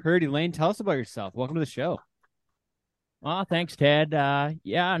 Lane Purdy. Lane, tell us about yourself. Welcome to the show. Oh, thanks, Ted. I'm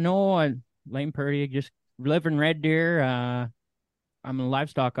Lane Purdy. Just live in Red Deer. I'm a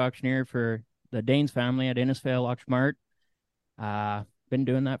livestock auctioneer for the Danes family at Innisfail Auction Mart. Been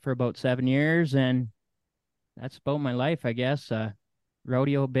doing that for about 7 years, and that's about my life, I guess.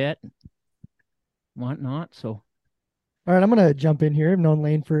 Rodeo a bit, whatnot. So All right, I'm gonna jump in here. I've known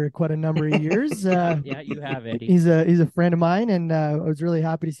Lane for quite a number of years. Yeah, you have, Eddie. He's a friend of mine, and I was really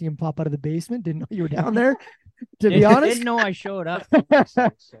happy to see him pop out of the basement. Didn't know you were down there. To be honest, Didn't know I showed up.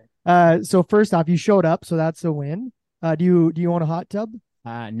 So first off, you showed up, so that's a win. Do you own a hot tub?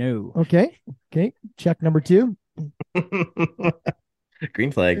 No. Okay. Check number 2.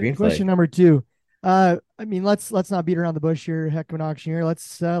 Green flag. Question number 2. I mean, let's not beat around the bush here, heck of an auctioneer.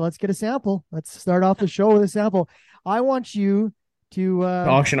 Let's get a sample. Let's start off the show with a sample. I want you to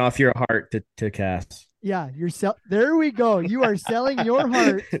auction off your heart to Cass. Yeah, there we go. You are selling your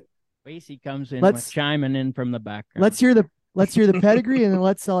heart. Wasey comes in chiming in from the background. Let's hear the pedigree, and then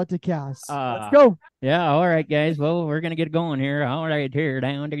let's sell it to Cass. Let's go. Yeah, all right, guys. Well, we're gonna get going here. All right, here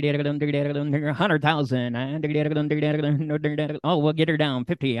down 100,000. Oh, we'll get her down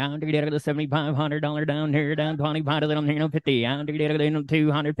 50. $7,500 down here, down 25 50.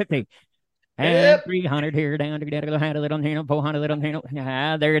 250. And 300 here down to get a little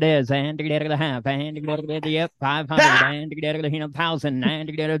 400 there it is, and to get a half, and to get the 500, and to get a 1,000, and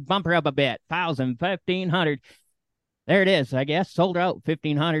to get a bumper up a bit, 1,000, 1,500. There it is. I guess sold out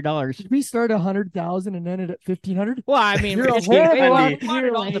 $1,500. Did we start 100,000 and ended at 1,500? Well, I mean, we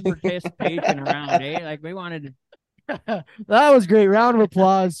wanted all the participation around, eh? Like we wanted. That was great. Round of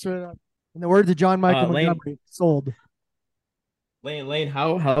applause for that. In the words of John Michael Montgomery, sold. Lane,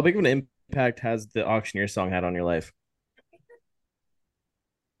 how big of an impact has the auctioneer song had on your life?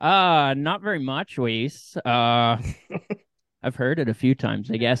 Not very much, Weiss. I've heard it a few times,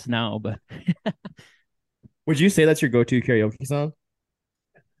 I guess now, but would you say that's your go-to karaoke song?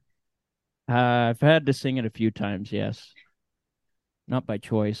 I've had to sing it a few times, yes. Not by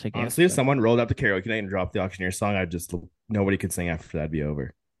choice, I guess. Honestly, if someone rolled up to karaoke night and dropped the auctioneer song, nobody could sing after that'd be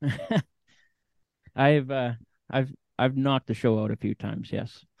over. I've knocked the show out a few times,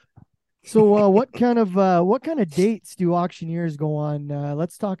 yes. So what kind of dates do auctioneers go on?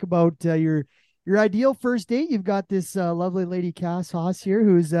 Let's talk about your ideal first date. You've got this lovely lady Cass Haas here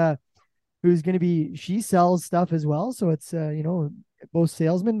who's going to be, she sells stuff as well, so it's both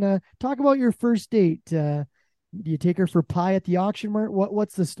salesmen. Talk about your first date. Do you take her for pie at the auction mart?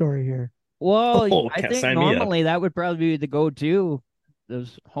 What's the story here? Well, I think normally that would probably be the go-to.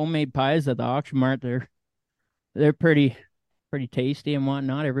 Those homemade pies at the auction mart, they're pretty tasty and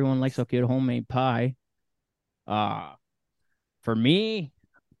whatnot. Everyone likes a good homemade pie. For me,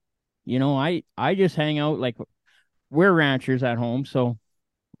 I just hang out, like we're ranchers at home, so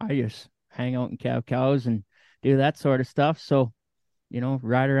I just hang out and calve cows and do that sort of stuff. So,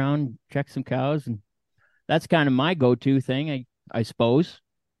 ride around, check some cows, and that's kind of my go-to thing, I suppose.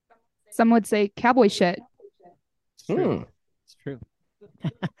 Some would say cowboy shit. It's true. It's true.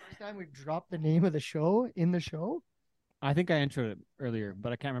 First time we've dropped the name of the show in the show. I think I introed it earlier,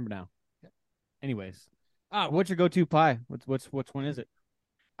 but I can't remember now. Anyways, what's your go-to pie? Which one is it?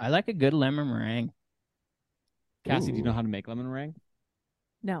 I like a good lemon meringue. Cassie, do you know how to make lemon meringue?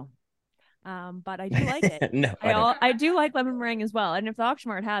 No. But I do like it. No, I do like lemon meringue as well. And if the auction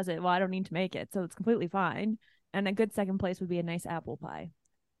mart has it, well, I don't need to make it, so it's completely fine. And a good second place would be a nice apple pie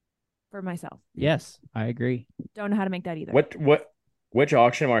for myself. Yes, I agree. Don't know how to make that either. Which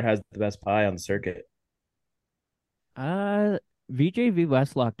auction mart has the best pie on the circuit? VJV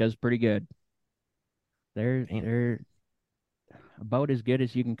Westlock does pretty good. They're about as good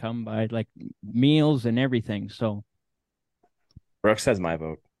as you can come by, like meals and everything. So Brooks has my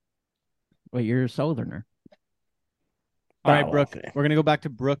vote. Well, you're a southerner. All right, Brooke. We're gonna go back to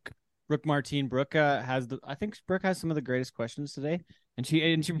Brooke Martine. Brooke I think Brooke has some of the greatest questions today, and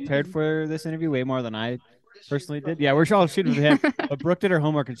she prepared for this interview way more than I personally did. Yeah, we're all shooting for him, but Brooke did her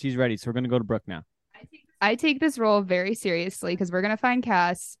homework and she's ready, so we're gonna go to Brooke now. I take this role very seriously because we're gonna find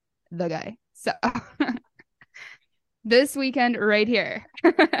Cass, the guy. So this weekend right here.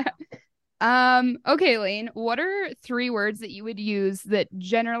 Okay, Lane, what are 3 words that you would use that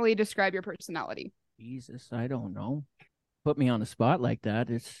generally describe your personality? Jesus, I don't know. Put me on the spot like that.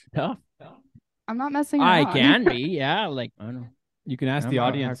 It's tough. I'm not messing around. I can be, yeah. Like, I don't know. You can ask the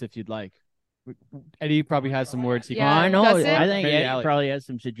audience if you'd like. Eddie probably has some words. I know. I think Eddie probably has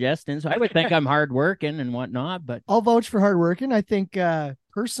some suggestions. I would think I'm hardworking and whatnot, but I'll vouch for hardworking. I think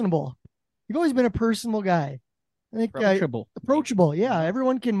personable. You've always been a personable guy. I think approachable. Yeah,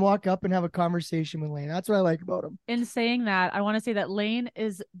 everyone can walk up and have a conversation with Lane. That's what I like about him. In saying that, I want to say that Lane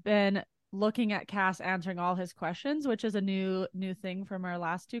has been looking at Cass answering all his questions, which is a new thing from our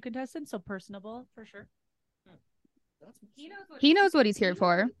last 2 contestants. So personable for sure. He knows what he's here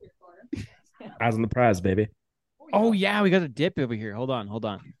for. Eyes on the prize, baby. Oh yeah, we got a dip over here. Hold on.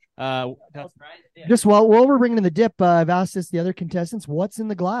 Just while we're bringing in the dip, I've asked this the other contestants. What's in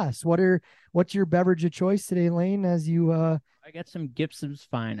the glass? What's your beverage of choice today, Lane? As you I got some Gibson's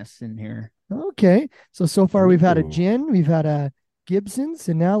Finest in here. Okay, so far we've had a gin, we've had a Gibson's,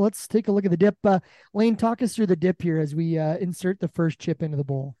 and now let's take a look at the dip. Lane, talk us through the dip here as we insert the first chip into the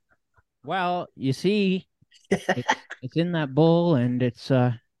bowl. Well, you see, it's in that bowl, and it's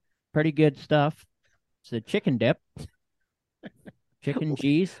pretty good stuff. It's a chicken dip, chicken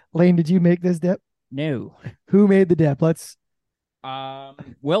cheese. Lane, did you make this dip? No. Who made the dip? Let's.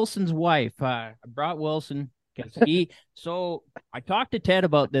 Wilson's wife. I brought Wilson because he. So I talked to Ted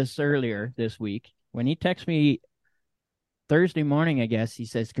about this earlier this week when he texted me Thursday morning. I guess he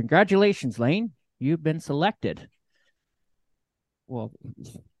says, "Congratulations, Lane, you've been selected." Well,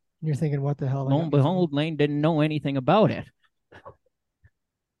 you're thinking, what the hell? Lo and behold, Lane didn't know anything about it.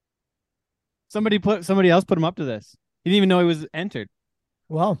 Somebody else put him up to this. He didn't even know he was entered.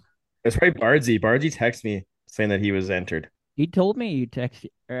 Well, it's probably Bardsey. Bardsey texted me saying that he was entered. He told me you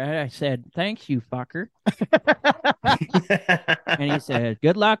texted. I said, "Thanks, you fucker." And he said,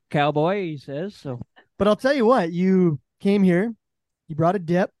 "Good luck, cowboy." He says so. But I'll tell you what, you came here, you brought a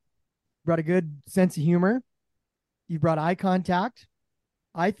dip, brought a good sense of humor, you brought eye contact.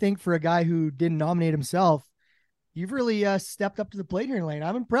 I think for a guy who didn't nominate himself, you've really stepped up to the plate here, Lane.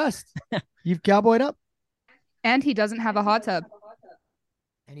 I'm impressed. You've cowboyed up. And he doesn't have a hot tub.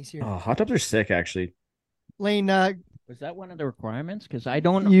 And he's here. Oh, hot tubs are sick, actually. Lane, was that one of the requirements? Because I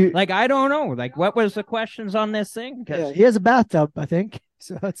don't know. I don't know. Like, what was the questions on this thing? Yeah, he has a bathtub, I think.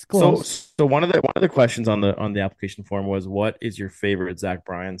 So that's close. So one of the questions on the application form was, what is your favorite Zach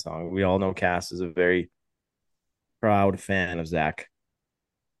Bryan song? We all know Cass is a very proud fan of Zach.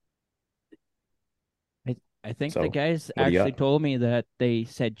 I think the guys actually told me that they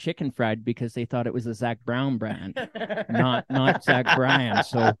said chicken fried because they thought it was a Zach Brown brand, not Zach Bryan.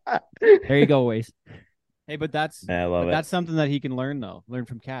 So there you go, Waze. Hey, but that's that's something that he can learn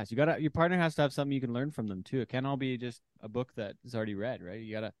from Cass. Your partner has to have something you can learn from them too. It can't all be just a book that is already read, right?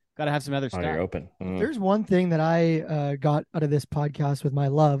 You gotta have some other stuff. You're open. There's one thing that I got out of this podcast with my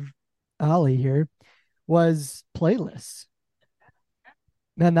love, Allie here, was playlists.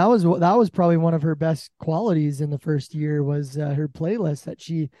 Man, that was probably one of her best qualities in the first year was her playlist that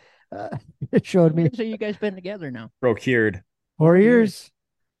she showed me. So you guys been together now? Procured. 4 years.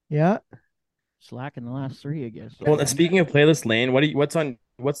 Yeah. Slack in the last 3, I guess. Well, and speaking of playlist, Lane,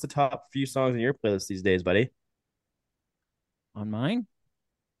 what's the top few songs in your playlist these days, buddy? On mine?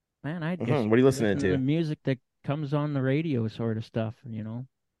 Man, I just what are you listening to? The music that comes on the radio sort of stuff, you know.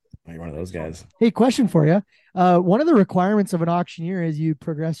 You're one of those guys. Hey, question for you. One of the requirements of an auctioneer as you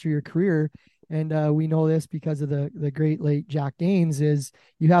progress through your career, and we know this because of the great late Jack Danes, is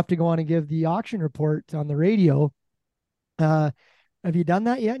you have to go on and give the auction report on the radio. Have you done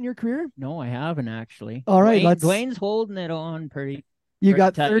that yet in your career? No, I haven't actually. All right, Dwayne's holding it on pretty. You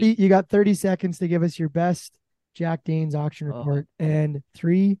got tight. 30. You got 30 seconds to give us your best Jack Danes auction report. And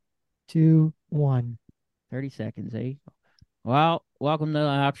 3, 2, 1. 30 seconds, eh? Well, welcome to the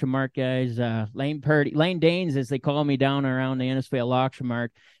auction mart, guys. Lane Danes, as they call me down around the Innisfail auction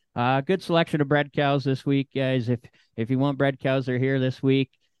mart. Good selection of bred cows this week, guys. If you want bred cows, they're here this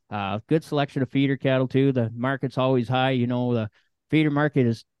week. Good selection of feeder cattle too. The market's always high. You know, the feeder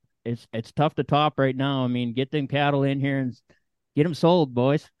market it's tough to top right now. I mean, get them cattle in here and get them sold,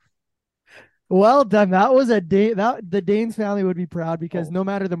 boys. Well done. That was the Danes family would be proud because no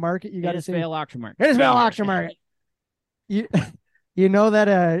matter the market, you got to say Innisfail auction mart. Innisfail auction market. You know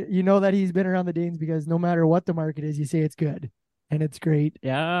that he's been around the Danes because no matter what the market is, you say it's good and it's great.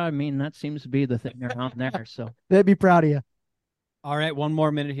 Yeah, I mean that seems to be the thing around there. So they'd be proud of you. All right, one more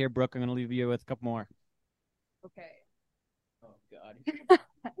minute here, Brooke. I'm gonna leave you with a couple more. Okay. Oh God.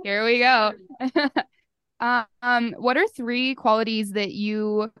 Here we go. What are 3 qualities that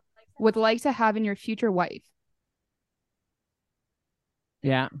you would like to have in your future wife?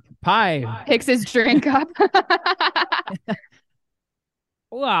 Yeah, pie. Picks his drink up.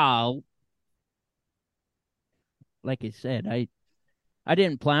 Wow. Like I said, I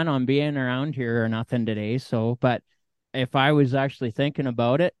didn't plan on being around here or nothing today. So, but if I was actually thinking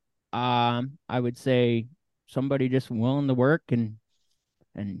about it, I would say somebody just willing to work and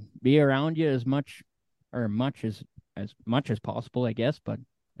be around you as much as possible, I guess. But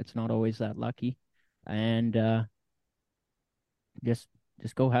it's not always that lucky, and just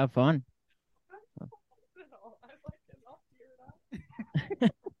go have fun.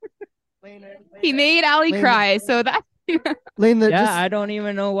 He made Allie cry, so that Lane. I don't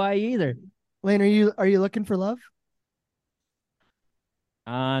even know why either. Lane, are you looking for love?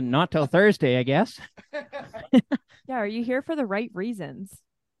 Not till Thursday, I guess. Yeah, are you here for the right reasons?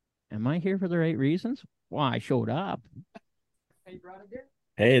 am I here for the right reasons? Well, I showed up.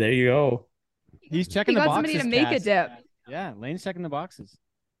 Hey, there you go. He's checking He the got boxes. somebody to make a Cass. dip. Yeah, Lane's checking the boxes.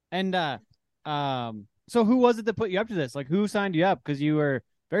 And so who was it that put you up to this? Like, who signed you up? Because you were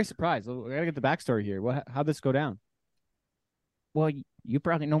very surprised. We gotta get the backstory here. How'd this go down? Well, you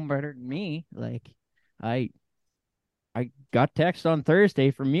probably know better than me. Like, I got text on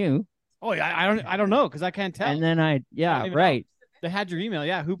Thursday from you. Oh, I don't know because I can't tell. And then I don't even right. know. They had your email.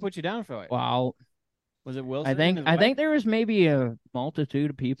 Yeah, who put you down for it? Well, was it Wilson? I think there was maybe a multitude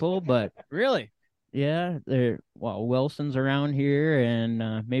of people, but really, yeah, Wilson's around here,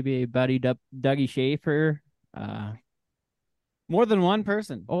 and maybe buddy Dougie Schaefer. More than one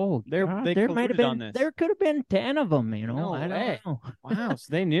person. Oh, they might have been on been. this. There could have been 10 of them. You know, No I way. don't know. Wow, so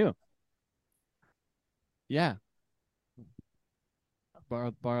they knew. Yeah.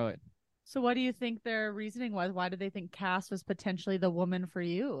 Borrow it. So what do you think their reasoning was? Why did they think Cass was potentially the woman for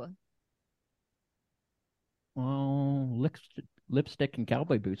you? Well, lipstick and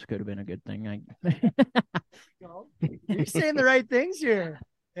cowboy boots could have been a good thing. You're saying the right things here.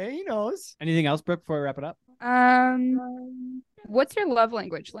 Hey, he knows. Anything else, Brooke, before we wrap it up? What's your love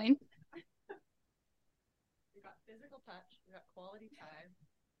language, Lane? We got physical touch, we got quality time,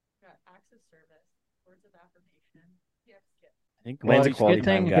 we got acts of service, words of affirmation. I think Lane's a it's a quality good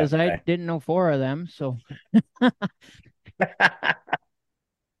thing time guy. because I didn't know 4 of them. So,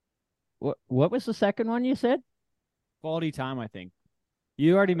 what was the second one you said? Quality time, I think.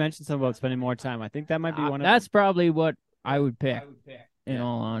 You already mentioned something about spending more time. I think that might be one of That's probably what I would pick. In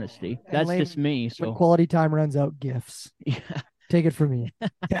all honesty, that's Lane, just me. So when quality time runs out, gifts. Yeah. Take it from me.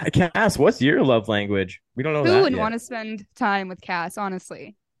 Cass, what's your love language? We don't know Who that wouldn't yet. want to spend time with Cass,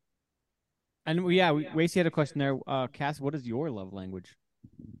 honestly? And Wasey had a question there. Cass, what is your love language?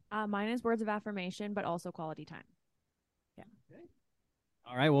 Mine is words of affirmation, but also quality time. Yeah.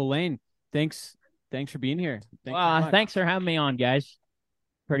 All right. Well, Lane, thanks for being here. Thanks for having me on, guys.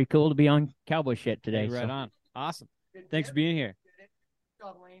 Pretty cool to be on cowboy shit today. Right so. on. Awesome. Thanks for being here.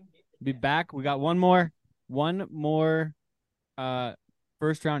 Be back. We got one more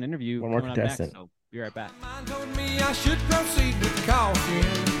first round interview. One more coming up next, contestant. so be right back. Mine told me I should proceed with caution,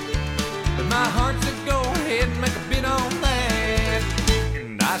 but my heart said go ahead and make a bid on that.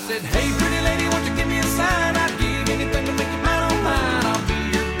 And I said, hey, pretty lady, won't you give me a sign? I'd give anything to make you mine on mine. I'll be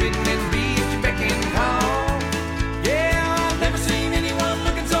your bidding and be at your beck and call. Yeah, I've never seen anyone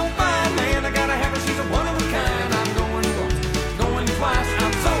looking so fine, man. I gotta have her, she's a one of a kind. I'm going once, going twice.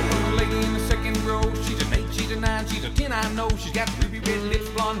 I'm sold on a lady in the second row. She's an 8, she's a 9, she's a 10. I know she's got ruby red lips,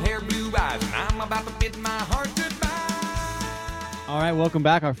 blonde hair, blue eyes, and I'm about to bid my heart goodbye. All right, welcome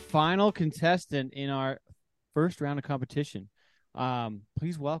back. Our final contestant in our first round of competition.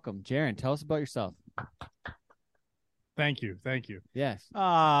 Please welcome Jaron. Tell us about yourself. Thank you. Yes.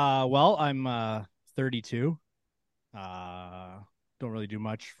 Well, I'm 32. Don't really do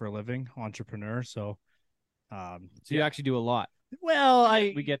much for a living, entrepreneur. So you actually do a lot. Well,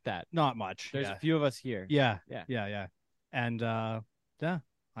 we get that. Not much. There's a few of us here. Yeah. Yeah. And I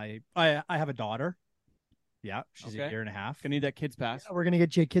have a daughter. Yeah, she's Okay. a year and a half. Gonna need that kids pass. We're gonna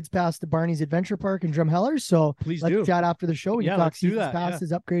get you a kids pass to Barney's Adventure Park in Drumheller. So Please let's do. chat after the show. We Yeah, can talk let's do seasons that, yeah.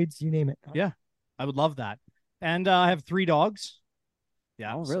 passes, upgrades, you name it. Yeah, I would love that. And I have 3 dogs.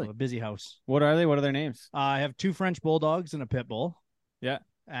 Yeah, Oh, so really? a busy house. What are they? What are their names? I have 2 French bulldogs and a pit bull. Yeah.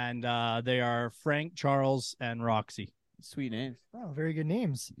 And they are Frank, Charles, and Roxy. Sweet names. Oh, very good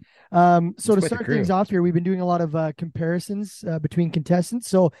names. So to quite the start crew. things off here, we've been doing a lot of comparisons between contestants.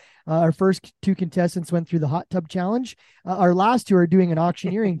 So our first 2 contestants went through the hot tub challenge. Our last 2 are doing an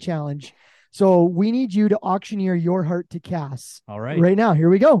auctioneering challenge. So we need you to auctioneer your heart to Cass. All right. Right now, here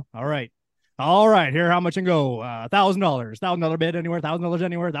we go. All right. Here, how much and go? $1,000 bid anywhere, $1,000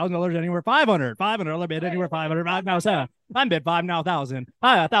 anywhere, $1,000 anywhere, $500 bid anywhere, 500. Five now 7. I'm bid 5 now 1,000.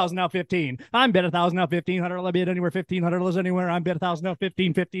 1,000 now 15. I'm bid 1,000 now 15. $100 bid anywhere, $1,500 anywhere. I'm bid 1,000 now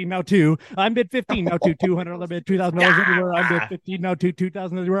 15. 15 now 2. I'm bid 15 now 2. $200 bid $2,000 anywhere. I'm bid 15 now 2.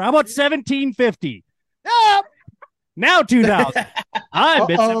 $2,000 anywhere. How about 1,750? Now 2,000. I'm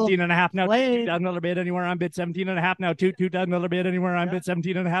bid 17 and a half now. $2,000 bid anywhere. I'm bid 17 and a half now. $2,000 bid anywhere. I'm bid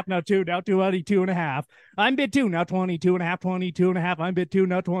 17 and a half now. 2 now 22 and a half. I'm bid 2 now 22 and a half. 22 and a half. I'm bid 2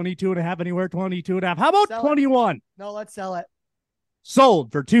 now 22 and a half anywhere. 22 and a half. How about 21? No, let's sell it.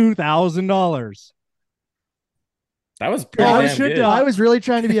 Sold for $2,000. That was pretty damn good. I was really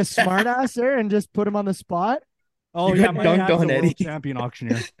trying to be a smart ass there and just put him on the spot. Oh, You yeah, got my dunked dad's on a world Eddie. champion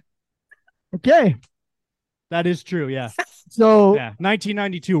auctioneer. Okay. That is true, yeah. So Yeah,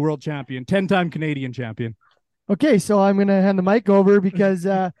 1992 world champion, 10-time Canadian champion. Okay, so I'm gonna hand the mic over because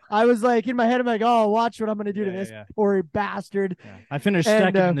I was like in my head, I'm like, oh, watch what I'm gonna do to Yeah, this yeah. poor bastard. I finished And,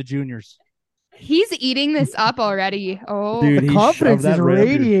 second in the juniors. He's eating this up already. Oh, Dude, the he confidence shoved is that right up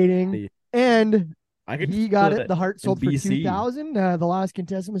your radiating, face. and I could he got feel it. The heart in sold for BC. 2,000. The last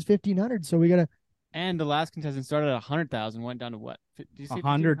contestant was 1,500. So we gotta. And the last contestant started at 100,000, went down to what? Did you say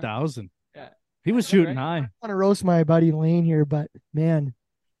 100,000. Yeah. He was Is that shooting right? high. I want to roast my buddy Lane here, but man,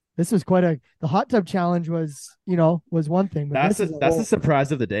 this was quite the hot tub challenge was one thing, but That's this is the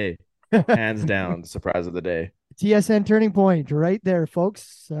surprise of the day, hands down. The surprise of the day. TSN turning point right there,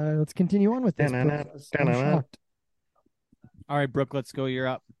 folks. Let's continue on with this Da-na-na, process. I'm da-na-na. shocked. All right, Brooke, let's go. You're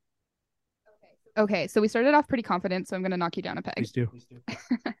up. okay. So we started off pretty confident, so I'm gonna knock you down a peg. Please do.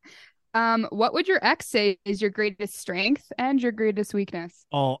 What would your ex say is your greatest strength and your greatest weakness?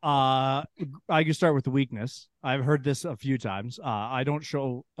 Oh, I can start with the weakness. I've heard this a few times. I don't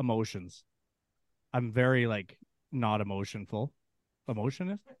show emotions. I'm very not emotional.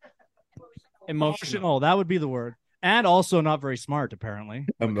 Emotional. That would be the word. And also not very smart, apparently,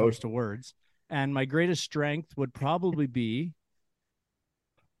 when it comes to words. And my greatest strength would probably be,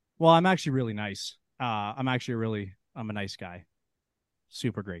 well, I'm actually really nice. I'm a nice guy.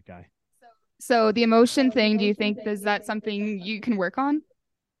 Super great guy. So the emotion thing, do you think is that something you can work on?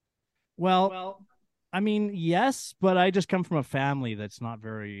 Well, I mean, yes, but I just come from a family that's not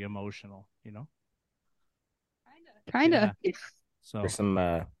very emotional, Kinda. Yeah. So There's some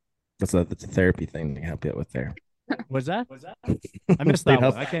that's a therapy thing they can help you out with there. what's that? I missed They that can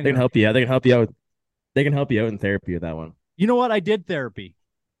help, one. I can't they hear. can help you out. They can help you out. They can help you out in therapy with that one. You know what? I did therapy.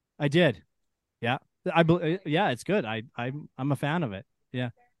 I did. Yeah. Yeah, it's good. I'm a fan of it. Yeah.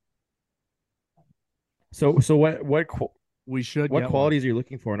 So We should what get qualities are you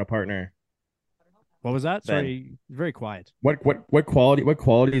looking for in a partner? What was that? Ben? Sorry, very quiet. What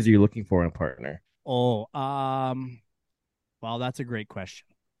qualities are you looking for in a partner? Oh, well, that's a great question.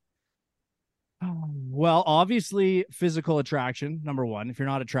 Well, obviously, physical attraction, number one. If you're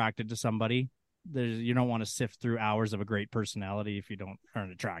not attracted to somebody, you don't want to sift through hours of a great personality if you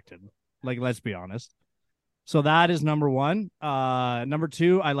aren't attracted. Let's be honest. So that is number one. Number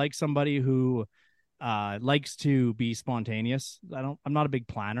two, I like somebody who likes to be spontaneous. I'm not a big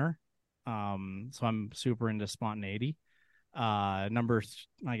planner. So I'm super into spontaneity. I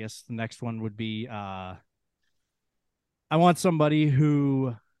guess the next one would be I want somebody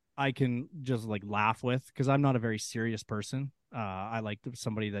who I can just laugh with, because I'm not a very serious person. I like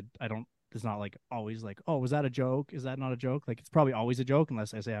somebody that is not always oh, was that a joke? Is that not a joke? It's probably always a joke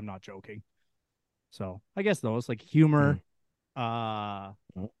unless I say I'm not joking. So I guess those humor,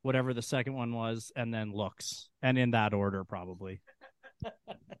 whatever the second one was, and then looks, and in that order probably.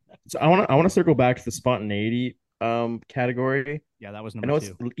 So I want to circle back to the spontaneity category. Yeah, that was I number know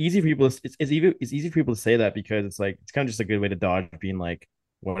two. it's easy for people. It's easy for people to say that because it's kind of just a good way to dodge being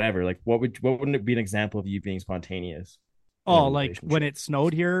whatever. Wouldn't it be an example of you being spontaneous? Oh, when it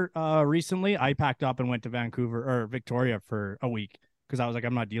snowed here recently, I packed up and went to Vancouver or Victoria for a week because I was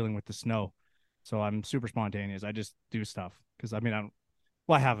I'm not dealing with the snow. So I'm super spontaneous. I just do stuff because I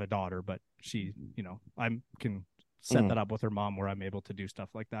have a daughter, but she, I can set that up with her mom where I'm able to do stuff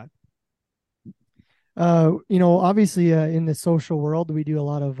like that. Obviously in the social world, we do a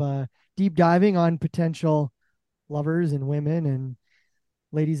lot of deep diving on potential lovers and women and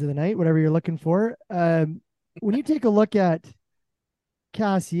ladies of the night, whatever you're looking for. When you take a look at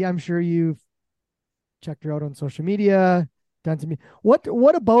Cassie, I'm sure you've checked her out on social media, done some.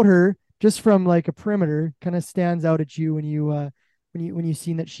 What about her, just from a perimeter, kind of stands out at you when you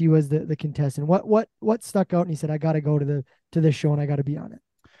seen that she was the contestant? What stuck out and you said, I got to go to this show and I got to be on it?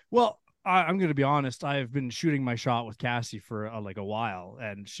 Well, I'm going to be honest. I've been shooting my shot with Cassie for a while,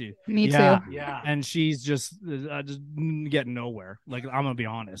 and Me too. Yeah, and she's just getting nowhere. I'm gonna be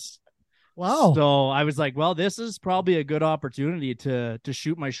honest. Wow. So I was well, this is probably a good opportunity to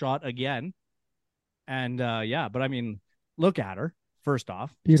shoot my shot again. And but I mean, look at her. First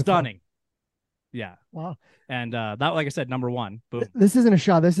off, Beautiful. stunning. Yeah. Wow. And that, like I said, number one. Boom. This isn't a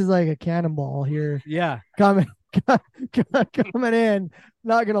shot. This is like a cannonball here. Yeah. Coming in.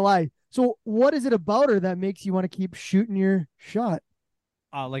 Not gonna lie. So what is it about her that makes you want to keep shooting your shot?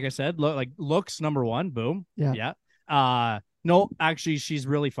 Like I said, looks number one. Boom. Yeah. Yeah. No, actually, she's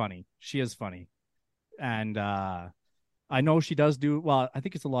really funny. She is funny. And I know she does do, well, I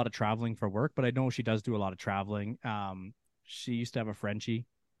think it's a lot of traveling for work, but I know she does do a lot of traveling. She used to have a Frenchie,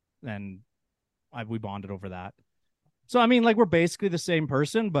 and we bonded over that. So, I mean, we're basically the same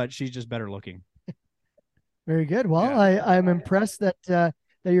person, but she's just better looking. Very good. Well, I'm impressed that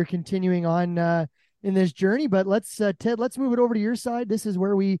you're continuing on in this journey. But let's Ted, let's move it over to your side. This is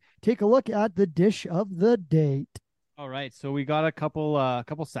where we take a look at the dish of the date. All right, so we got a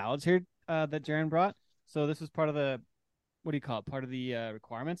couple salads here that Jaren brought. So this was part of the, what do you call it? Part of the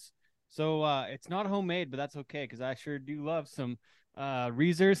requirements. So it's not homemade, but that's okay because I sure do love some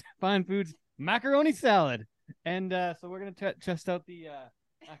Reese's Fine Foods macaroni salad. And so we're gonna test out the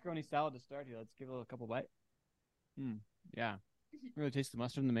macaroni salad to start here. Let's give it a couple bite. Yeah, really taste the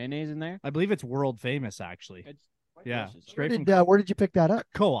mustard and the mayonnaise in there. I believe it's world famous, actually. It's quite Yeah, delicious. straight from Where did you pick that up?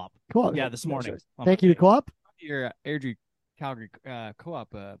 Co-op. Co-op. Yeah, this morning. Thank you to Co-op. Your Airdrie Calgary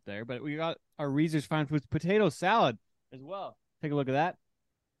Co-op up there, but we got our Reese's Fine Foods potato salad as well. Take a look at that.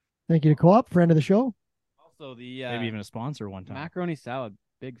 Thank you to Co-op, friend of the show. Also the Maybe even a sponsor one time. macaroni salad,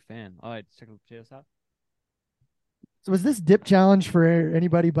 big fan. All right, check out the potato salad. So was this dip challenge for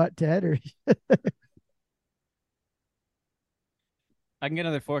anybody but Ted? Or I can get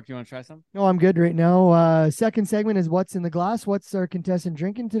another fork. You want to try some? no, I'm good right now. Second segment is what's in the glass. What's our contestant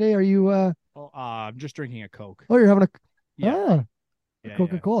drinking today? Are you? I'm just drinking a Coke. Oh, you're having a Yeah. Yeah,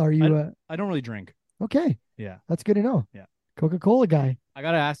 Coca-Cola. Are you? I don't really drink. Okay. Yeah. That's good to know. Yeah. Coca-Cola guy. I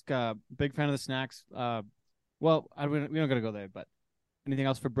gotta ask. Big fan of the snacks. Well, we don't gotta go there, but anything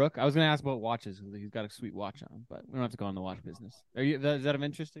else for Brooke? I was gonna ask about watches because he's got a sweet watch on, but we don't have to go on the watch business. Is that of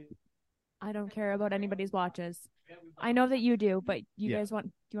interest to you? I don't care about anybody's watches. I know that you do, but you Yeah. guys do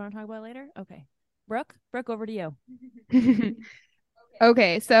you want to talk about it later? Okay. Brooke, over to you.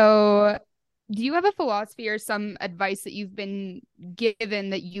 Okay, so do you have a philosophy or some advice that you've been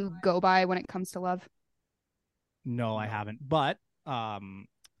given that you go by when it comes to love? No, I haven't. But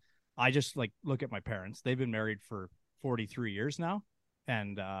I just look at my parents. They've been married for 43 years now,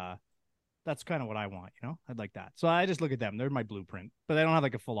 and that's kind of what I want. I'd like that. So I just look at them. They're my blueprint, but I don't have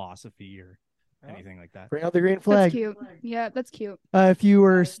a philosophy or anything like that. Bring out the green flag. That's cute. Yeah, that's cute. If you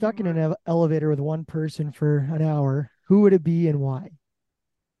were stuck in an elevator with one person for an hour, who would it be and why?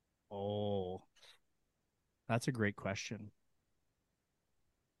 Oh, that's a great question.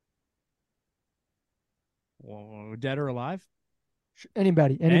 Well, dead or alive?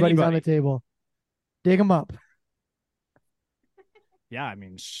 Anybody's on the table. Dig them up. Yeah, I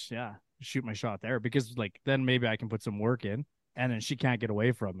mean, shoot my shot there because then maybe I can put some work in, and then she can't get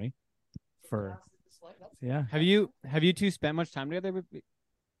away from me. Have you two spent much time together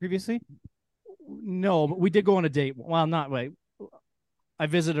previously? No, but we did go on a date. Well, not wait. I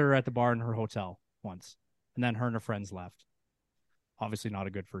visited her at the bar in her hotel once, and then her and her friends left. Obviously, not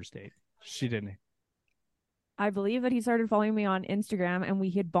a good first date. She didn't. I believe that he started following me on Instagram and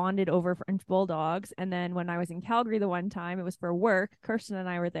we had bonded over French bulldogs. And then when I was in Calgary the one time, it was for work. Kirsten and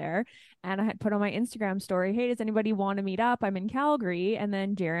I were there and I had put on my Instagram story, hey, does anybody want to meet up? I'm in Calgary. And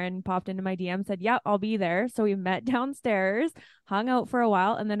then Jaren popped into my DM, said, yeah, I'll be there. So we met downstairs, hung out for a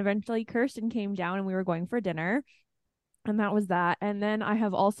while. And then eventually Kirsten came down and we were going for dinner. And that was that. And then I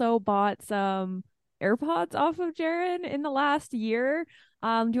have also bought some AirPods off of Jaren in the last year. Do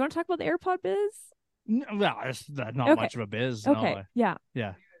you want to talk about the AirPod biz? No, well, it's not much of a biz. Okay. No. Yeah.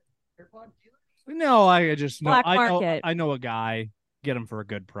 Yeah. No, I just know. Black market. I know a guy. Get him for a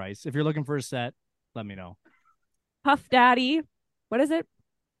good price. If you're looking for a set, let me know. Puff Daddy. What is it?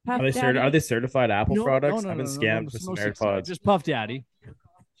 Puff Are they certified Apple No, products? no, I've been no, scammed with some no, AirPods. Just Puff Daddy.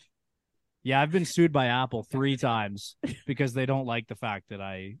 Yeah, I've been sued by Apple 3 times because they don't like the fact that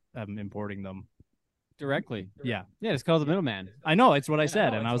I am importing them directly. Yeah. Yeah, it's called the middleman. I know, it's what I said.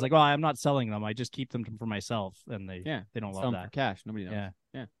 know, And it's I was like, well, I'm not selling them. I just keep them for myself. And they don't Sell love them that. for cash. Nobody knows.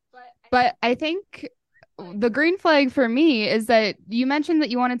 Yeah. But I think the green flag for me is that you mentioned that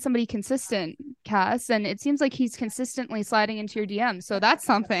you wanted somebody consistent, Cass, and it seems like he's consistently sliding into your DMs. So that's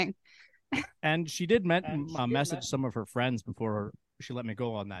something. And she did message some of her friends before she let me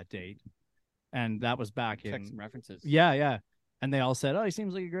go on that date. And that was back Check in some references. Yeah. And they all said, "Oh, he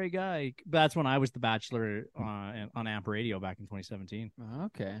seems like a great guy." That's when I was the Bachelor on Amp Radio back in 2017.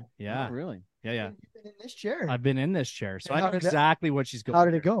 Okay. Yeah. Oh, really? Yeah. You've been in this chair. I've been in this chair, so And I how know did that- exactly what she's going. How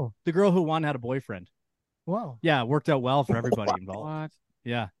did it go? The girl who won had a boyfriend. Wow. Yeah, it worked out well for everybody involved. What?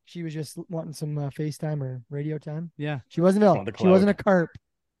 Yeah. She was just wanting some FaceTime or radio time. Yeah. She wasn't On the she wasn't a cloud. carp.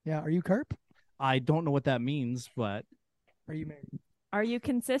 Yeah. Are you carp? I don't know what that means, but Are you married? Are you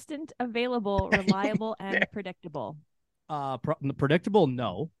consistent, available, reliable, and predictable? predictable,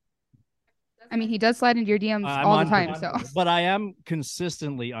 no. I mean, he does slide into your DMs I'm all the time. So unpredictable, but I am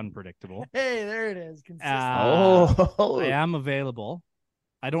consistently unpredictable. Hey, there it is. Consistent. I am available.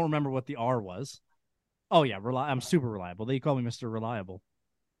 I don't remember what the R was. Oh yeah, I'm super reliable. They call me Mr. Reliable.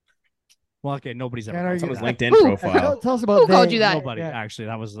 Well, okay, nobody's ever. Can't argue called that. me LinkedIn profile. Tell us about Who called they. you that? Nobody, Yeah. actually.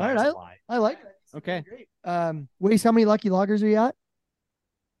 That was All right, a lie. I like it. Okay. Waze, how many lucky loggers are you at?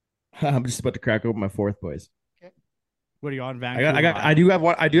 I'm just about to crack open my fourth, boys. What are you on, I Vancouver? got. I do have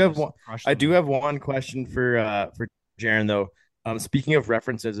one. I do have one. Crush I them. do have one question for Jaron though. Speaking of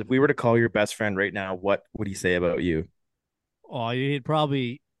references, if we were to call your best friend right now, what would he say about you? Oh, he'd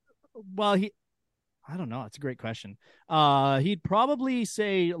probably. Well, I don't know. It's a great question. He'd probably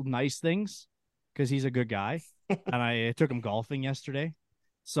say nice things because he's a good guy, and I took him golfing yesterday.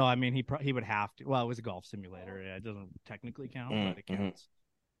 So I mean, he would have to. Well, it was a golf simulator. It doesn't technically count, but it counts.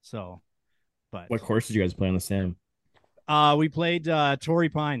 So, but What course did you guys play on the Sam? we played Torrey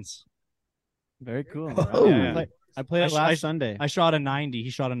Pines. Very cool. Oh. Yeah. I played it last Sunday. I shot a 90. He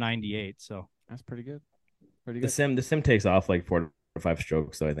shot a 98. So That's pretty good. Pretty The good. sim takes off like 4 to 5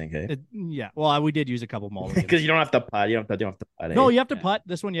 strokes, though I think. Hey, yeah. Well, we did use a couple mulligans. because you don't have to putt. You don't have to putt. No, hey? you have to putt.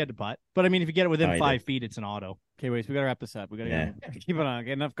 This one you had to putt. But I mean, if you get it within Oh, you 5 did. feet, it's an auto. Okay, wait. So we gotta wrap this up. We gotta keep it on.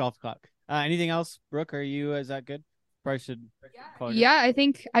 Get enough golf clock. Anything else, Brooke? Is that good? Probably should. Call it good. Yeah, I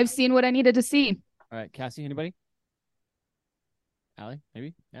think I've seen what I needed to see. All right, Cassie. Anybody? Allie,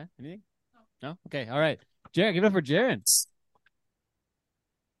 maybe? Yeah. Anything? No. Okay. All right. Jaron, give it up for Jaron.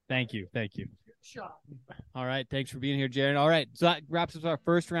 Thank you. All right. Thanks for being here, Jaron. All right. So that wraps up our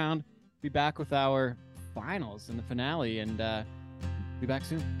first round. Be back with our finals and the finale, and be back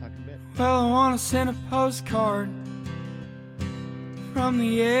soon. Talk in a bit. Well, I want to send a postcard from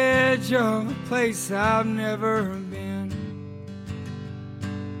the edge of a place I've never been.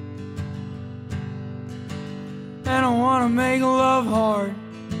 And I want to make love hard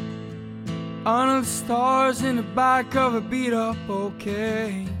under the stars in the back of a beat up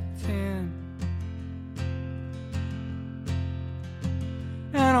OK 10.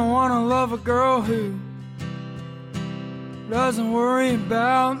 And I want to love a girl who doesn't worry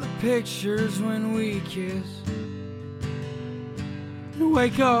about the pictures when we kiss. And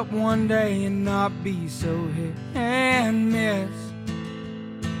wake up one day and not be so hit and miss.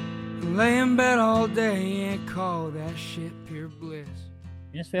 And lay in bed all day and call that shit pure bliss.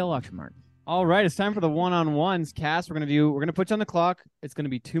 Innisfail Auction Mart. All right, it's time for the one-on-ones. Cass, we're gonna put you on the clock. It's gonna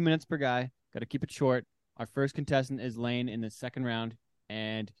be 2 minutes per guy. Got to keep it short. Our first contestant is Lane in the second round,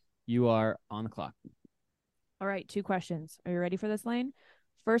 and you are on the clock. All right, 2 questions. Are you ready for this, Lane?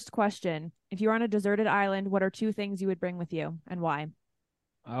 First question. If you were on a deserted island, what are 2 things you would bring with you and why?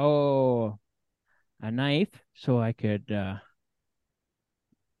 Oh, a knife so I could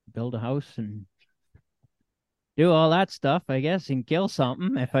build a house and do all that stuff, I guess, and kill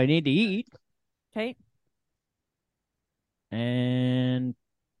something if I need to eat. Okay. And,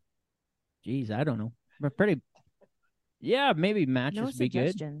 geez, I don't know. But maybe matches No would be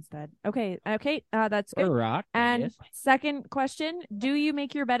good. suggestions, then. Okay, that's good. Or rock, I And guess. second question, do you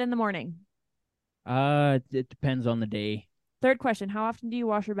make your bed in the morning? It depends on the day. Third question, how often do you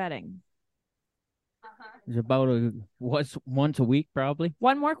wash your bedding? It's about once a week, probably.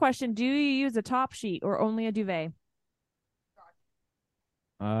 One more question, do you use a top sheet or only a duvet?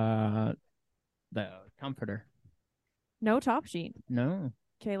 The comforter. No top sheet. No.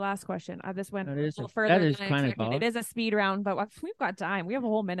 Okay, last question. This went That a is little a- further that is than I kind of expected. odd. It is a speed round, but we've got time. We have a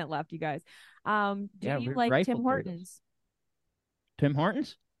whole minute left, you guys. Do Yeah, you we like rifled Tim through Hortons? Tim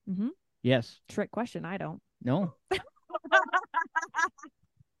Hortons? Mm-hmm. Yes. Trick question. I don't. No.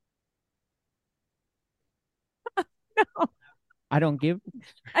 I don't give.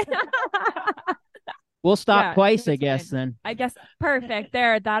 We'll stop Yeah, twice, I that's guess, fine. then. I guess perfect.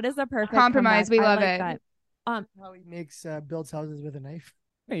 There, that is a perfect Compromise. comeback. We I love like it. that. How he makes builds houses with a knife.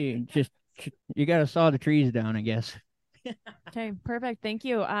 Hey, you got to saw the trees down, I guess. Okay, perfect. Thank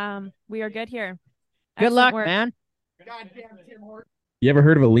you. We are good here. Good Excellent luck, work. man. Goddamn Tim Hortons. You ever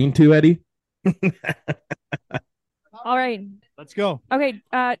heard of a lean-to, Eddie? All right. Let's go. Okay.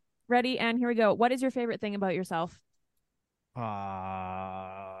 Ready? And here we go. What is your favorite thing about yourself?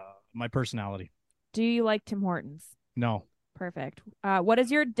 My personality. Do you like Tim Hortons? No. Perfect. What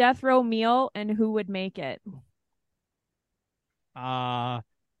is your death row meal and who would make it? Probably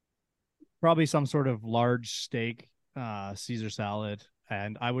some sort of large steak, Caesar salad,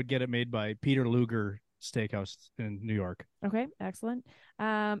 and I would get it made by Peter Luger Steakhouse in New York. Okay, excellent.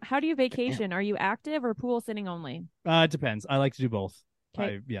 How do you vacation? Are you active or pool sitting only? It depends. I like to do both.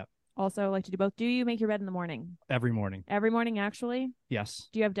 Okay. Yeah, Also like to do both. Do you make your bed in the morning? every morning. Every morning, actually? Yes,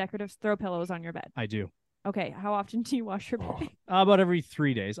 Do you have decorative throw pillows on your bed? I do. Okay. How often do you wash your bed? About every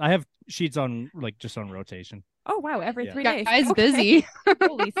 3 days. I have sheets on just on rotation. Oh, wow. Every Yeah. 3 days. Guys, Okay. busy.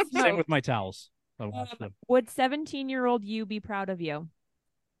 Holy Same smokes. with my towels. I wash them. Would 17-year-old you be proud of you?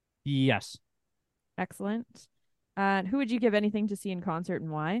 Yes. Excellent. Who would you give anything to see in concert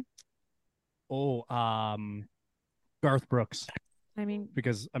and why? Oh, Garth Brooks. I mean,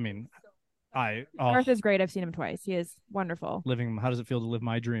 Because Garth is great. I've seen him twice. He is wonderful. living. How does it feel to live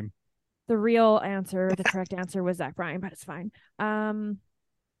my dream? The real answer, the correct answer was Zach Bryan, but it's fine.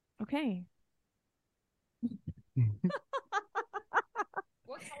 Okay.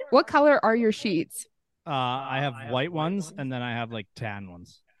 What color are your sheets? I have white ones, and then I have like tan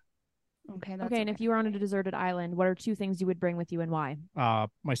ones. Okay, and if you were on a deserted island, what are 2 things you would bring with you and why?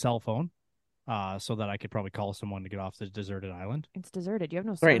 My cell phone, so that I could probably call someone to get off the deserted island. It's deserted. You have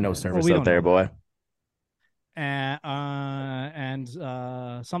no There ain't no service. service out there, boy. And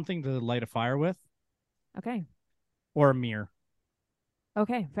something to light a fire with. Okay. Or a mirror.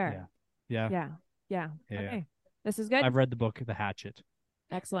 Okay, fair. Yeah. Okay. This is good. I've read the book The Hatchet.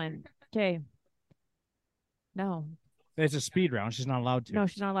 Excellent. Okay. No. It's a speed round. She's not allowed to. No,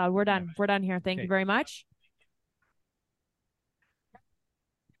 she's not allowed. We're done. We're done here. Thank you very much.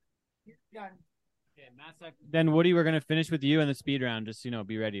 Then Woody, we're gonna finish with you in the speed round. Just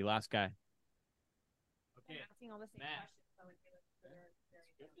be ready. Last guy. Okay.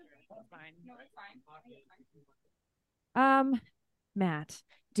 Matt,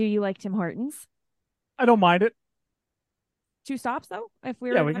 do you like Tim Hortons? I don't mind it. 2 stops though. If we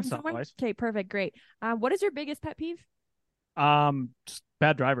were Yeah, we can having stop someone? twice. Okay, perfect, great. What is your biggest pet peeve? Just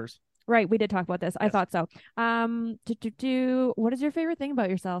bad drivers. Right, we did talk about this. I thought so. What is your favorite thing about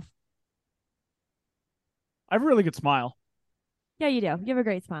yourself? I have a really good smile. Yeah, you do. You have a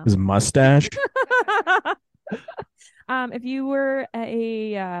great smile. His mustache. If you were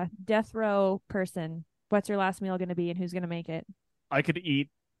a death row person, what's your last meal going to be, and who's going to make it? I could eat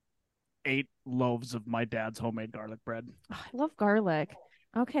 8 loaves of my dad's homemade garlic bread. Oh, I love garlic.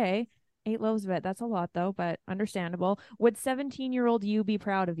 Okay, 8 loaves of it. That's a lot, though, but understandable. Would 17-year-old you be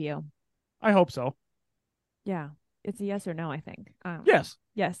proud of you? I hope so. Yeah, it's a yes or no, I think. Yes.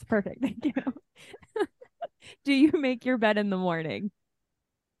 Yes, perfect. Thank you. Do you make your bed in the morning?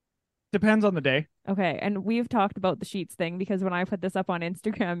 Depends on the day. Okay, and we've talked about the sheets thing because when I put this up on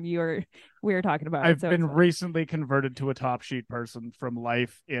Instagram, we were talking about it. I've So been it's- recently converted to a top sheet person from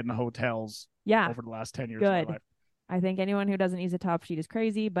life in hotels. Yeah. Over the last 10 years Good. of my life. I think anyone who doesn't use a top sheet is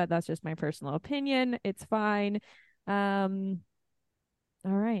crazy, but that's just my personal opinion. It's fine. All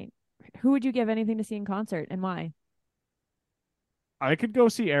right. Who would you give anything to see in concert and why? I could go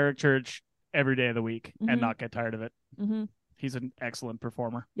see Eric Church every day of the week Mhm. and not get tired of it. Mm-hmm. He's an excellent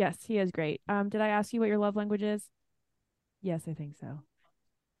performer. Yes, he is great. Did I ask you what your love language is? Yes, I think so.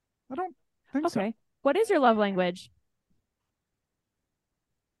 I don't think so. Okay. What is your love language?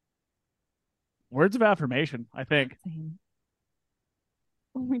 Words of affirmation, I think.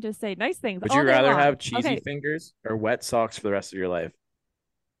 We just say nice things. Would all you day rather long. have cheesy Okay. fingers or wet socks for the rest of your life?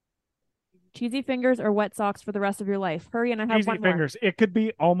 Cheesy fingers or wet socks for the rest of your life? Hurry, and I have Cheesy one more. fingers. It could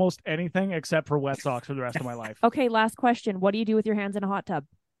be almost anything except for wet socks for the rest of my life. Okay, last question. What do you do with your hands in a hot tub?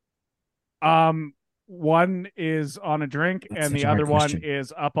 One is on a drink That's and the such a hard other one question.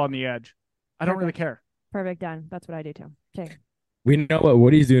 is up on the edge. I don't really care. Perfect, done. That's what I do too. Okay. We know what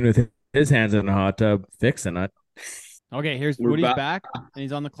Woody's doing with his hands in the hot tub, fixing it. Okay, here's We're Woody's back. back, and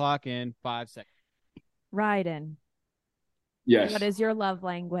he's on the clock in 5 seconds. Ryden. Yes. What is your love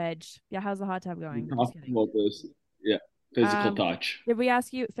language? Yeah, how's the hot tub going? We talked about this. Yeah. Physical touch. Did we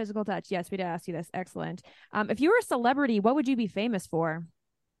ask you physical touch? Yes, we did ask you this. Excellent. If you were a celebrity, what would you be famous for?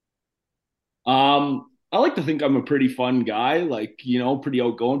 I like to think I'm a pretty fun guy, like, pretty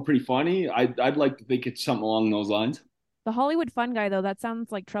outgoing, pretty funny. I'd like to think it's something along those lines. The Hollywood fun guy, though, that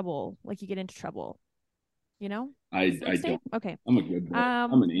sounds like trouble. Like you get into trouble. You know? I Stay- don't. Okay. I'm a good boy.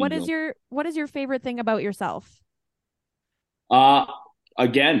 I'm an What angel. is your favorite thing about yourself?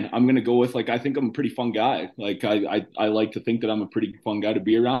 Again, I'm gonna go with I think I'm a pretty fun guy. Like I like to think that I'm a pretty fun guy to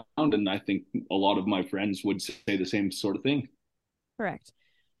be around, and I think a lot of my friends would say the same sort of thing. Correct.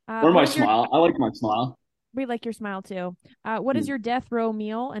 Or what my is your- smile. I like my smile. We like your smile too. What is your death row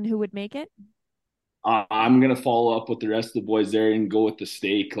meal and who would make it? I'm gonna follow up with the rest of the boys there and go with the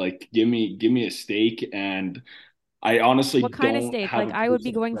steak. Like, give me a steak, and I honestly What kind of don't steak? have Like a I would be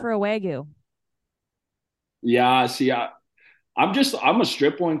personal going for a Wagyu. Yeah, see, I'm a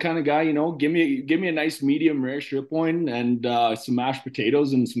strip loin kind of guy, Give me a nice medium rare strip loin and some mashed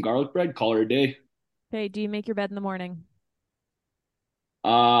potatoes and some garlic bread. Call her a day. Okay, do you make your bed in the morning?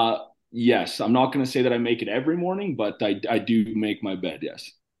 Yes, I'm not gonna say that I make it every morning, but I do make my bed.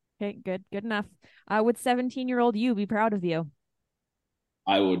 Yes, Okay, good enough. Would 17-year-old you be proud of you?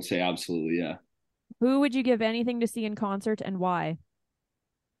 I would say absolutely. Yeah. Who would you give anything to see in concert and why?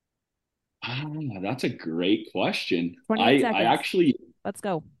 That's a great question. 28 I seconds. actually Let's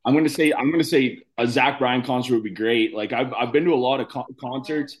go. I'm gonna say a Zach Bryan concert would be great. Like I've been to a lot of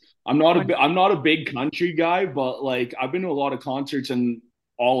concerts. I'm not a big country guy, but I've been to a lot of concerts and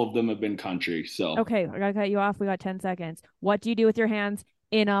all of them have been country. So Okay, I gotta cut you off. We got 10 seconds. What do you do with your hands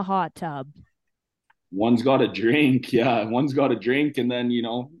in a hot tub? One's got a drink. Yeah, one's got a drink, and then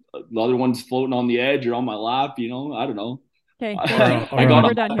the other one's floating on the edge or on my lap. I don't know. Okay, I got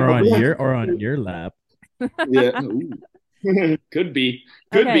we're done here. Or on your lap. Yeah, could be.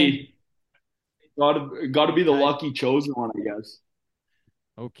 Got to be the lucky chosen one, I guess.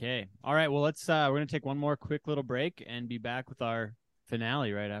 Okay. All right. Well, let's we're gonna take one more quick little break and be back with our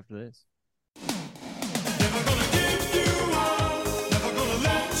finale right after this.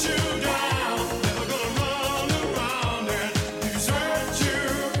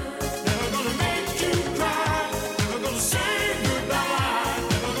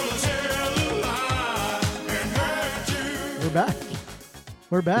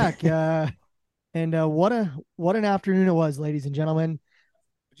 We're back. And what an afternoon it was, ladies and gentlemen.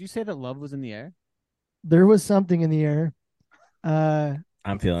 Would you say that love was in the air? There was something in the air.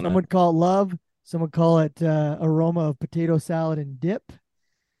 I'm feeling some would call it love. Some would call it aroma of potato salad and dip.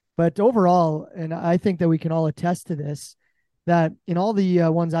 But overall, and I think that we can all attest to this, that in all the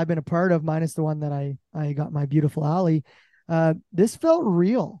ones I've been a part of, minus the one that I got my beautiful Allie, this felt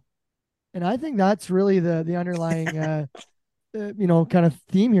real. And I think that's really the underlying kind of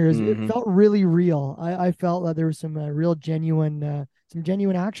theme here is it felt really real. I felt that there was some real genuine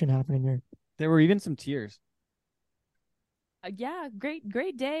action happening here. There were even some tears. Yeah,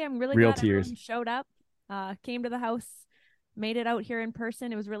 great day. I'm really Real glad tears. everyone showed up, came to the house, made it out here in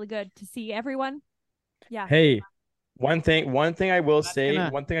person. It was really good to see everyone. Yeah. Hey, one thing I will say,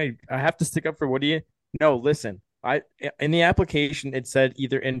 one thing I have to stick up for Woody. No, listen, in the application it said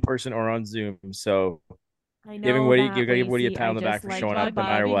either in person or on Zoom. So I know you gotta give Woody a pat on the back for showing up no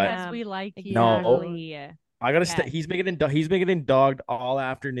matter what. Because we like you. No, Exactly. I gotta he's making it dogged all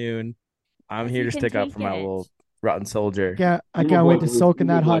afternoon. I'm here to stick up for my little rotten soldier. Yeah, I can't wait to soak in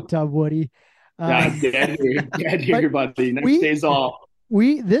that hot tub, Woody. Get here, buddy. Next day's off.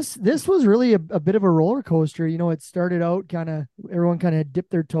 This was really a bit of a roller coaster. It started out everyone kind of dipped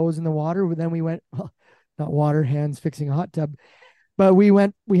their toes in the water, but then we went, not water, hands fixing a hot tub. But we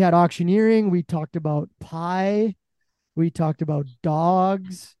had auctioneering. We talked about pie. We talked about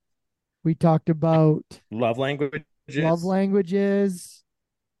dogs. We talked about love languages.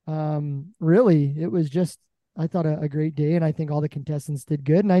 Really, it was just, I thought a great day. And I think all the contestants did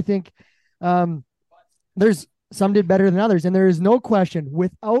good. And I think there's some did better than others. And there is no question,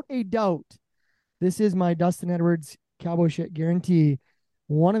 without a doubt, this is my Dustin Edwards cowboy shit guarantee.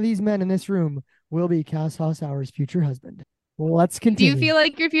 One of these men in this room will be Cass Hausauer's future husband. Well, let's continue. Do you feel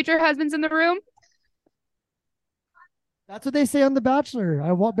like your future husband's in the room? That's what they say on The Bachelor.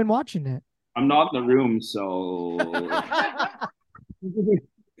 I've been watching it. I'm not in the room, so.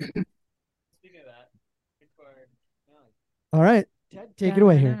 All right, Ted, take it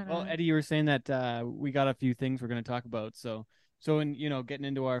away here. Well, Eddie, you were saying that we got a few things we're going to talk about. So in getting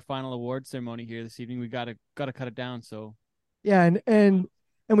into our final award ceremony here this evening, we gotta cut it down. So yeah, and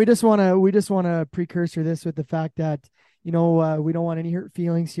we just want to precursor this with the fact that we don't want any hurt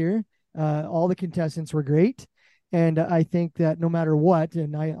feelings here. All the contestants were great, and I think that no matter what,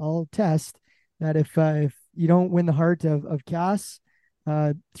 and I'll test that if you don't win the heart of Cass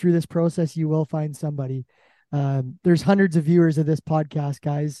through this process, you will find somebody. There's hundreds of viewers of this podcast,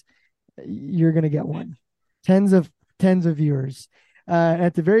 guys. You're gonna get one. Tens of viewers.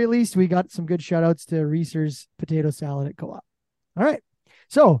 At the very least, we got some good shout outs to Reese's Potato Salad at Co-op. All right.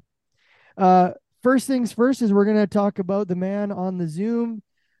 So first things first is we're going to talk about the man on the Zoom.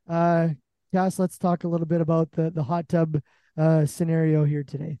 Cass, let's talk a little bit about the hot tub scenario here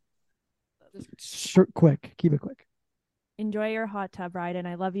today. Just quick. Keep it quick. Enjoy your hot tub ride, and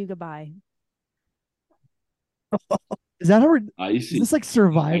I love you. Goodbye. Is that how we're... Is this like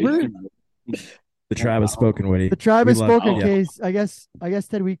Survivor? The tribe has spoken, Woody. The tribe has spoken. Case, I guess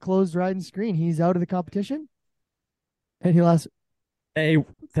Ted, we closed Ride Screen. He's out of the competition, and he lost. Hey,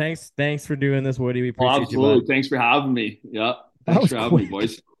 thanks for doing this, Woody. We appreciate you. Absolutely. Thanks for having me. Yeah. Thanks for having me,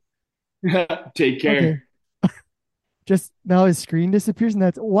 boys. Take care. Okay. Just now his screen disappears, and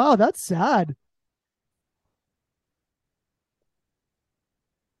that's sad.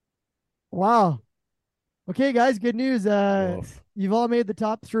 Wow. Okay, guys, good news. You've all made the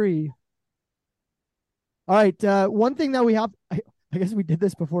top 3. All right. One thing that we have, I guess we did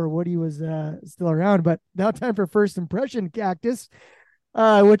this before Woody was still around, but now time for first impression cactus,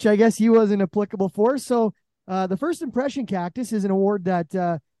 which I guess he wasn't applicable for. So the first impression cactus is an award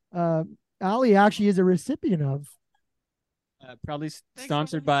that Allie actually is a recipient of. Probably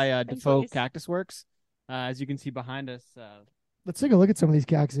sponsored by Defoe Cactus Works. As you can see behind us. Let's take a look at some of these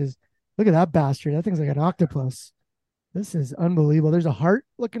cactuses. Look at that bastard. That thing's like an octopus. This is unbelievable. There's a heart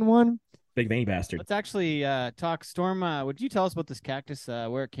looking one. Big veiny bastard. Let's actually talk. Storm, would you tell us about this cactus,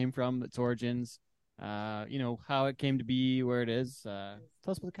 where it came from, its origins, how it came to be where it is? Tell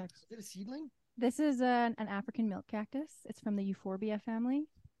us about the cactus. Is it a seedling? This is an African milk cactus. It's from the Euphorbia family.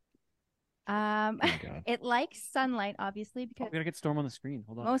 It likes sunlight, obviously, because we gotta get Storm on the screen.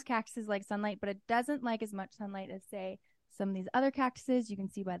 Hold on. most cactuses like sunlight, but it doesn't like as much sunlight as, say, some of these other cactuses. You can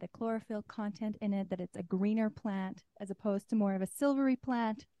see by the chlorophyll content in it that it's a greener plant as opposed to more of a silvery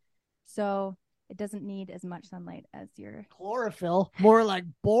plant. So it doesn't need as much sunlight as your chlorophyll, more like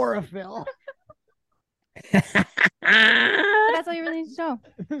borophyll. That's all you really need to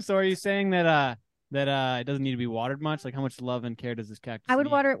know. So are you saying that it doesn't need to be watered much? Like, how much love and care does this cactus I would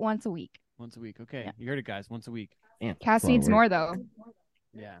need? water it once a week. Once a week. Okay. Yeah. You heard it, guys. Once a week. Damn. Cass needs more though.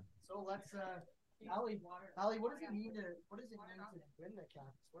 Yeah. So let's Allie, what does it mean to win the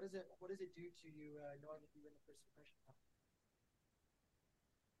cactus? What does it do to you knowing that you win the first impression?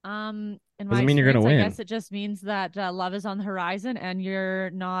 In Doesn't my mean you're gonna experience, I win. guess it just means that love is on the horizon and you're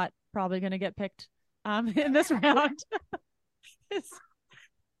not probably going to get picked in this round.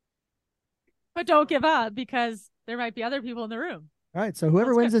 But don't give up because there might be other people in the room All right, so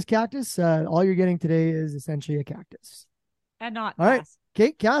whoever wins this cactus, all you're getting today is essentially a cactus. and not All right, Cass.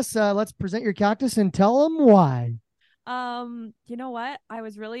 Kate, Cass, let's present your cactus and tell them why. You know what? I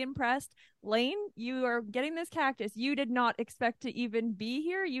was really impressed. Lane, you are getting this cactus. You did not expect to even be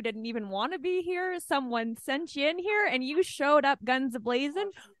here. You didn't even want to be here. Someone sent you in here and you showed up guns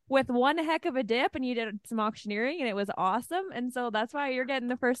a-blazing with one heck of a dip and you did some auctioneering and it was awesome. And so that's why you're getting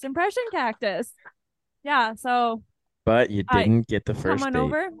the first impression cactus. Yeah, so But you didn't get the first come on date.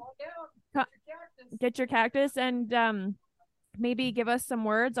 over. Get your cactus and maybe give us some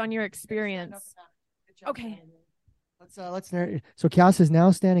words on your experience. Okay. Let's narrate. So Cass is now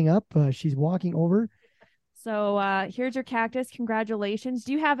standing up. She's walking over. So here's your cactus. Congratulations.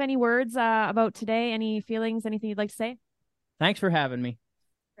 Do you have any words about today? Any feelings? Anything you'd like to say? Thanks for having me.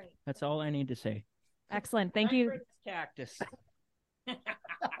 That's all I need to say. Excellent. Thank you. Cactus.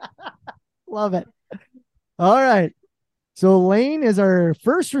 Love it. All right. So Lane is our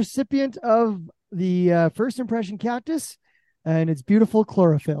first recipient of the first impression cactus, and it's beautiful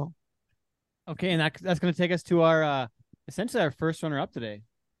chlorophyll. Okay, and that's going to take us to our essentially our first runner up today,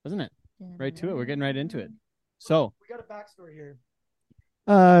 doesn't it? Right to it. We're getting right into it. So we got a backstory here.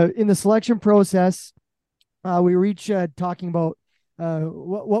 In the selection process, we reach talking about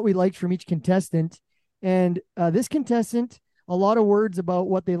what we liked from each contestant, and this contestant, a lot of words about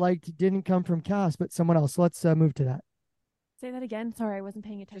what they liked didn't come from Cass, but someone else. So let's move to that. Say that again. Sorry, I wasn't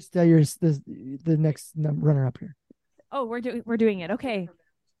paying attention. Just the next runner up here. Oh, we're doing it. Okay.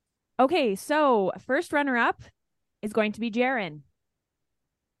 Okay, so first runner up is going to be Jaren.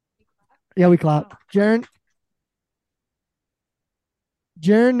 Yeah, we clap. Jaren,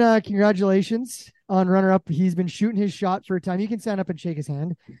 congratulations on runner up. He's been shooting his shot for a time. You can stand up and shake his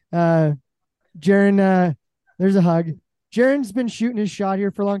hand. Jaren, there's a hug. Jaren's been shooting his shot here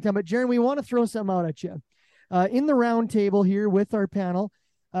for a long time, but Jaren, we want to throw something out at you. In the round table here with our panel,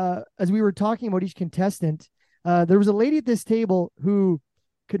 as we were talking about each contestant, there was a lady at this table who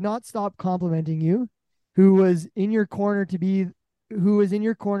could not stop complimenting you, who was in your corner to be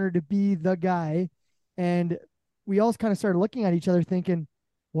the guy. And we all kind of started looking at each other thinking,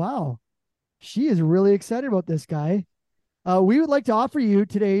 wow, she is really excited about this guy. We would like to offer you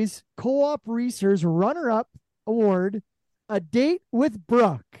today's Co-op Research runner-up award, A Date with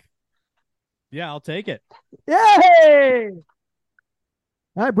Brooke. Yeah, I'll take it. Yay!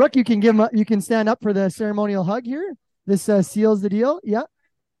 All right, Brooke, you can stand up for the ceremonial hug here. This seals the deal. Yeah.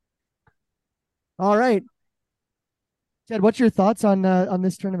 All right. Ted, what's your thoughts on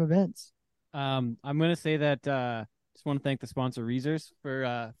this turn of events? I'm going to say that just want to thank the sponsor Reezers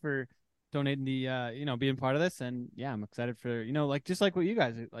for donating the being part of this, and yeah, I'm excited for just like what you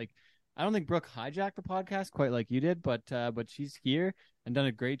guys like. I don't think Brooke hijacked the podcast quite like you did, but she's here and done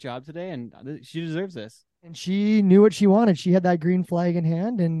a great job today, and she deserves this. And she knew what she wanted. She had that green flag in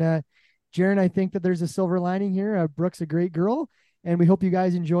hand, and Jaren, I think that there's a silver lining here. Brooke's a great girl, and we hope you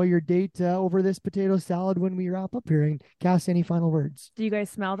guys enjoy your date over this potato salad when we wrap up here. And Cass, any final words? Do you guys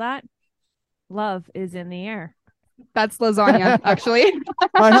smell that? Love is in the air. That's lasagna, actually. All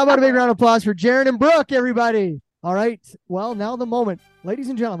right, how about a big round of applause for Jaren and Brooke, everybody? All right, well, now the moment, ladies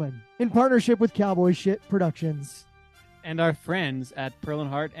and gentlemen, in partnership with Cowboy Shit Productions. And our friends at Pearl and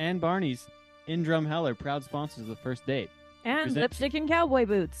Hart and Barney's in Drumheller, proud sponsors of the first date. And lipstick and cowboy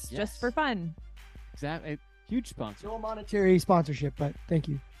boots, just for fun. Exactly. Huge sponsor. No monetary sponsorship, but thank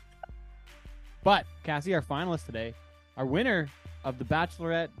you. But, Cassie, our finalist today, our winner of The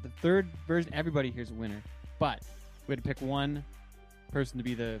Bachelorette, the third version, everybody here's a winner. But we had to pick one person to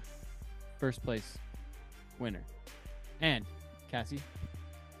be the first place winner. And Cassie,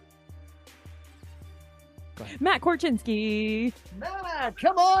 go ahead. Matt Korchinski. Matt,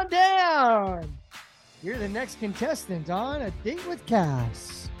 come on down. You're the next contestant on A Date with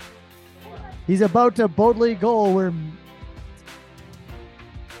Cass. He's about to boldly go where.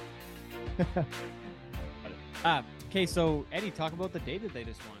 Okay, so Eddie, talk about the date that they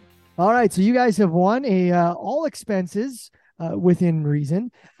just won. All right, so you guys have won a all expenses within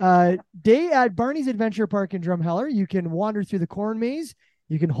reason day at Barney's Adventure Park in Drumheller. You can wander through the corn maze.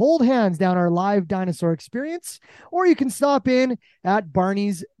 You can hold hands down our live dinosaur experience, or you can stop in at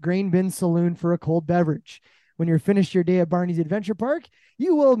Barney's Grain Bin Saloon for a cold beverage. When you're finished your day at Barney's Adventure Park,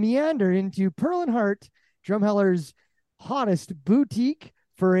 you will meander into Pearl and Heart, Drumheller's hottest boutique,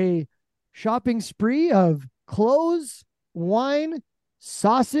 for a shopping spree of clothes, wine,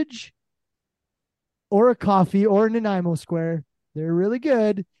 sausage, or a coffee, or Nanaimo Square. They're really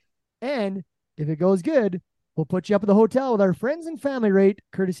good. And if it goes good, we'll put you up at the hotel with our friends and family rate,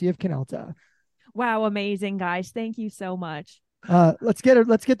 courtesy of Canalta. Wow, amazing, guys. Thank you so much. Let's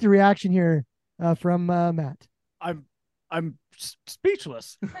get the reaction here from Matt. I'm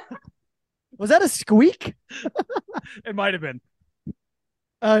speechless. Was that a squeak? It might have been.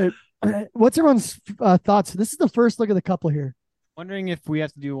 What's everyone's thoughts? This is the first look of the couple here. Wondering if we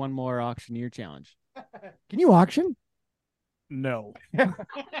have to do one more auctioneer challenge. Can you auction? No. All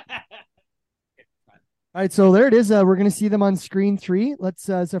right, so there it is. We're going to see them on screen 3. Let's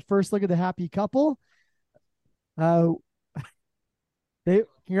it's a first look at the happy couple.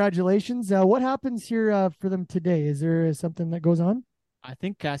 Congratulations. What happens here for them today? Is there something that goes on? I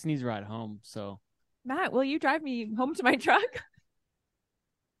think Cassie needs a ride home. So, Matt, will you drive me home to my truck?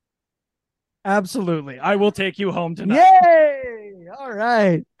 Absolutely. I will take you home tonight. Yay! All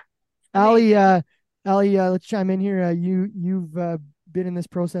right. Allie, let's chime in here. You've been in this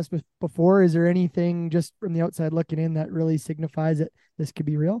process before. Is there anything just from the outside looking in that really signifies that this could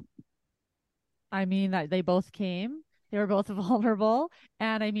be real? I mean, that they both came. They were both vulnerable.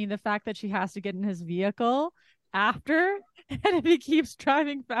 And I mean, the fact that she has to get in his vehicle after, and if he keeps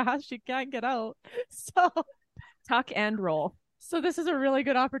driving fast, she can't get out. So tuck and roll. So this is a really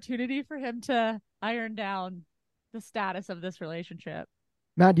good opportunity for him to iron down the status of this relationship.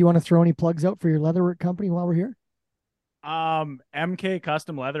 Matt, do you want to throw any plugs out for your leatherwork company while we're here? MK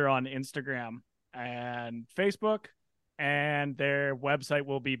Custom Leather on Instagram and Facebook, and their website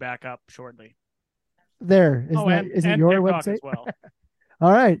will be back up shortly. There is it your TikTok website as well?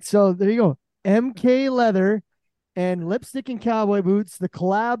 All right, so there you go. MK Leather and Lipstick and Cowboy Boots, the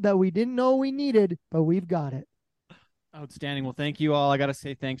collab that we didn't know we needed, but we've got it. Outstanding. Well, thank you all. I got to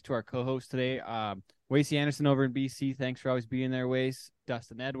say thanks to our co-host today, Wacey Anderson over in BC. Thanks for always being there, Wace.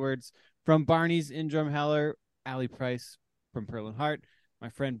 Dustin Edwards from Barney's in Drumheller. Allie Price from Pearl and Heart. My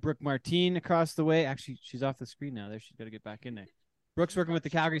friend Brooke Martine across the way. Actually, she's off the screen now. There, she's got to get back in there. Brooke's working with the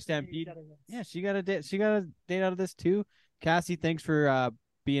Calgary Stampede. Yeah, she got a date out of this too. Cassie, thanks for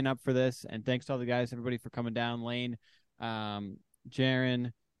being up for this, and thanks to all the guys, everybody for coming down. Lane,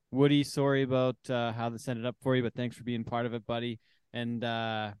 Jaron, Woody, sorry about how this ended up for you, but thanks for being part of it, buddy. And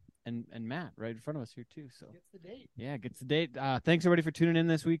Matt right in front of us here too. So gets the date. Yeah, gets the date. Thanks everybody for tuning in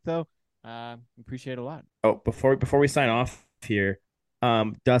this week though. Appreciate it a lot. Oh, before we sign off here,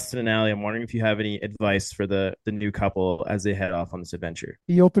 Dustin and Allie, I'm wondering if you have any advice for the new couple as they head off on this adventure.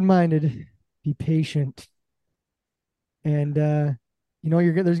 Be open-minded, be patient, and there's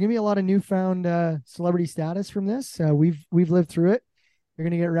gonna be a lot of newfound celebrity status from this. We've lived through it. You're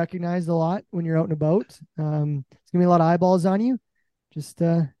gonna get recognized a lot when you're out and about. It's gonna be a lot of eyeballs on you. Just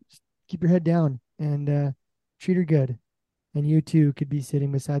keep your head down and treat her good. And you too could be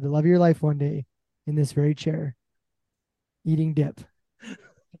sitting beside the love of your life one day in this very chair, eating dip.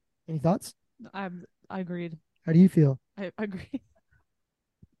 Any thoughts? I agreed. How do you feel? I agree.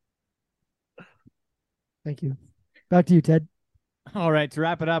 Thank you. Back to you, Ted. All right, to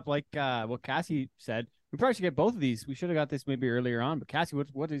wrap it up, like what Cassie said, we probably should get both of these. We should have got this maybe earlier on. But Cassie,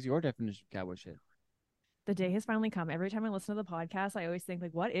 what is your definition of cowboy shit? The day has finally come. Every time I listen to the podcast, I always think,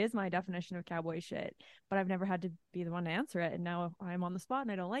 like, what is my definition of cowboy shit? But I've never had to be the one to answer it, and now I'm on the spot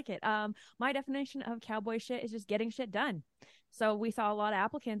and I don't like it. My definition of cowboy shit is just getting shit done. So we saw a lot of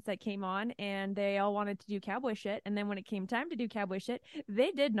applicants that came on, and they all wanted to do cowboy shit, and then when it came time to do cowboy shit, they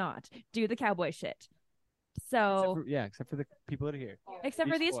did not do the cowboy shit. So except for the people that are here. Except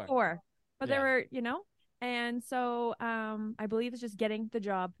for these four. But Yeah. there were, and so I believe it's just getting the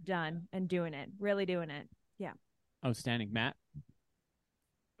job done and doing it, really doing it. Yeah. Outstanding. Matt?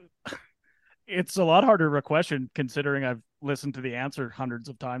 It's a lot harder of a question considering I've listened to the answer hundreds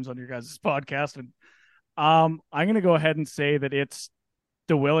of times on your guys' podcast. And I'm going to go ahead and say that it's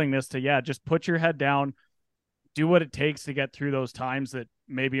the willingness to, just put your head down, do what it takes to get through those times that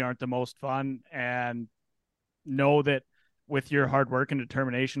maybe aren't the most fun, and know that with your hard work and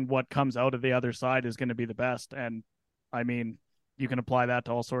determination, what comes out of the other side is going to be the best. And I mean, you can apply that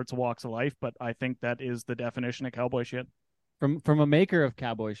to all sorts of walks of life, but I think that is the definition of cowboy shit. From a maker of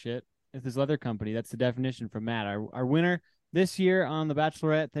cowboy shit, it's this leather company. That's the definition from Matt. Our winner this year on The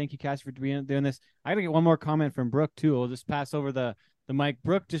Bachelorette. Thank you, Cassie, for doing this. I gotta get one more comment from Brooke too. We'll just pass over the mic.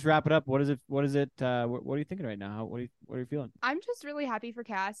 Brooke, just wrap it up. What are you thinking right now? What are you feeling? I'm just really happy for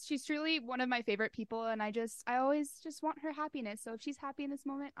Cass. She's truly one of my favorite people, and I always just want her happiness. So if she's happy in this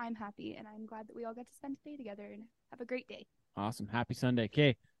moment, I'm happy, and I'm glad that we all get to spend today together and have a great day. Awesome. Happy Sunday.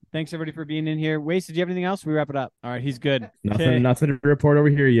 Okay. Thanks everybody for being in here. Waste, did you have anything else? We wrap it up. All right. He's good. Nothing to report over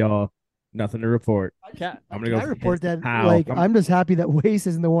here, y'all. Nothing to report. I'm gonna go report that. I'm just happy that Waste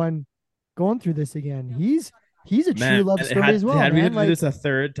isn't the one going through this again. He's a true love story as well. Had we man. do this a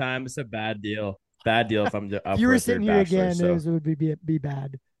third time, it's a bad deal. Bad deal if I'm up if you were sitting here again, it would be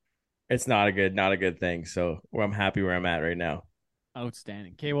bad. It's not a good thing. So I'm happy where I'm at right now.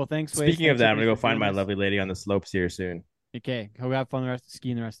 Outstanding. Okay, well, thanks. Speaking of that, I'm gonna go find my lovely lady on the slopes here soon. Okay, go have fun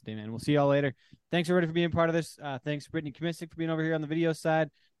skiing the rest of the day, man. We'll see y'all later. Thanks everybody for being part of this. Thanks Brittany Kamisik for being over here on the video side.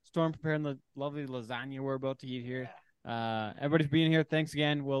 Storm preparing the lovely lasagna we're about to eat here. Everybody for being here. Thanks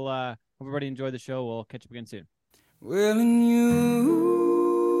again. We'll hope everybody enjoyed the show. We'll catch up again soon. Well, and you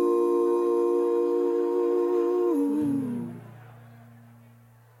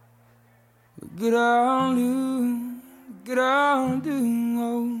good all do,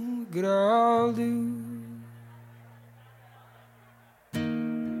 oh, good all do.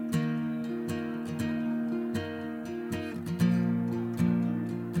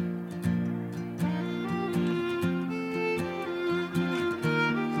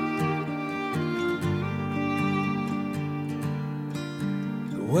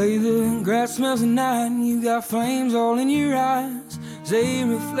 The way the grass smells at night, and you got flames all in your eyes. They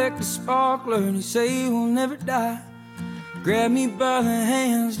reflect the sparkler, and you say we'll never die. Grab me by the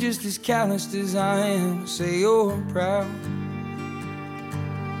hands, just as calloused as I am. Say you're proud.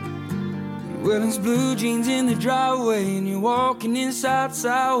 Well, it's blue jeans in the driveway, and you're walking inside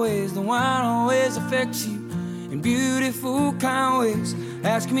sideways. The wine always affects you in beautiful kind ways.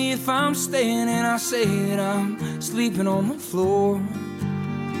 Ask me if I'm staying, and I say that I'm sleeping on the floor.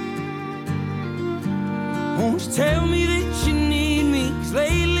 Won't you tell me that you need me? 'Cause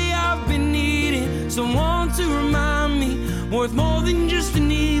lately I've been needing someone to remind me, worth more than just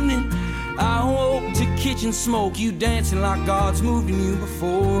an evening. I woke to kitchen smoke, you dancing like God's moved in you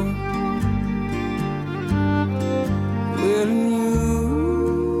before.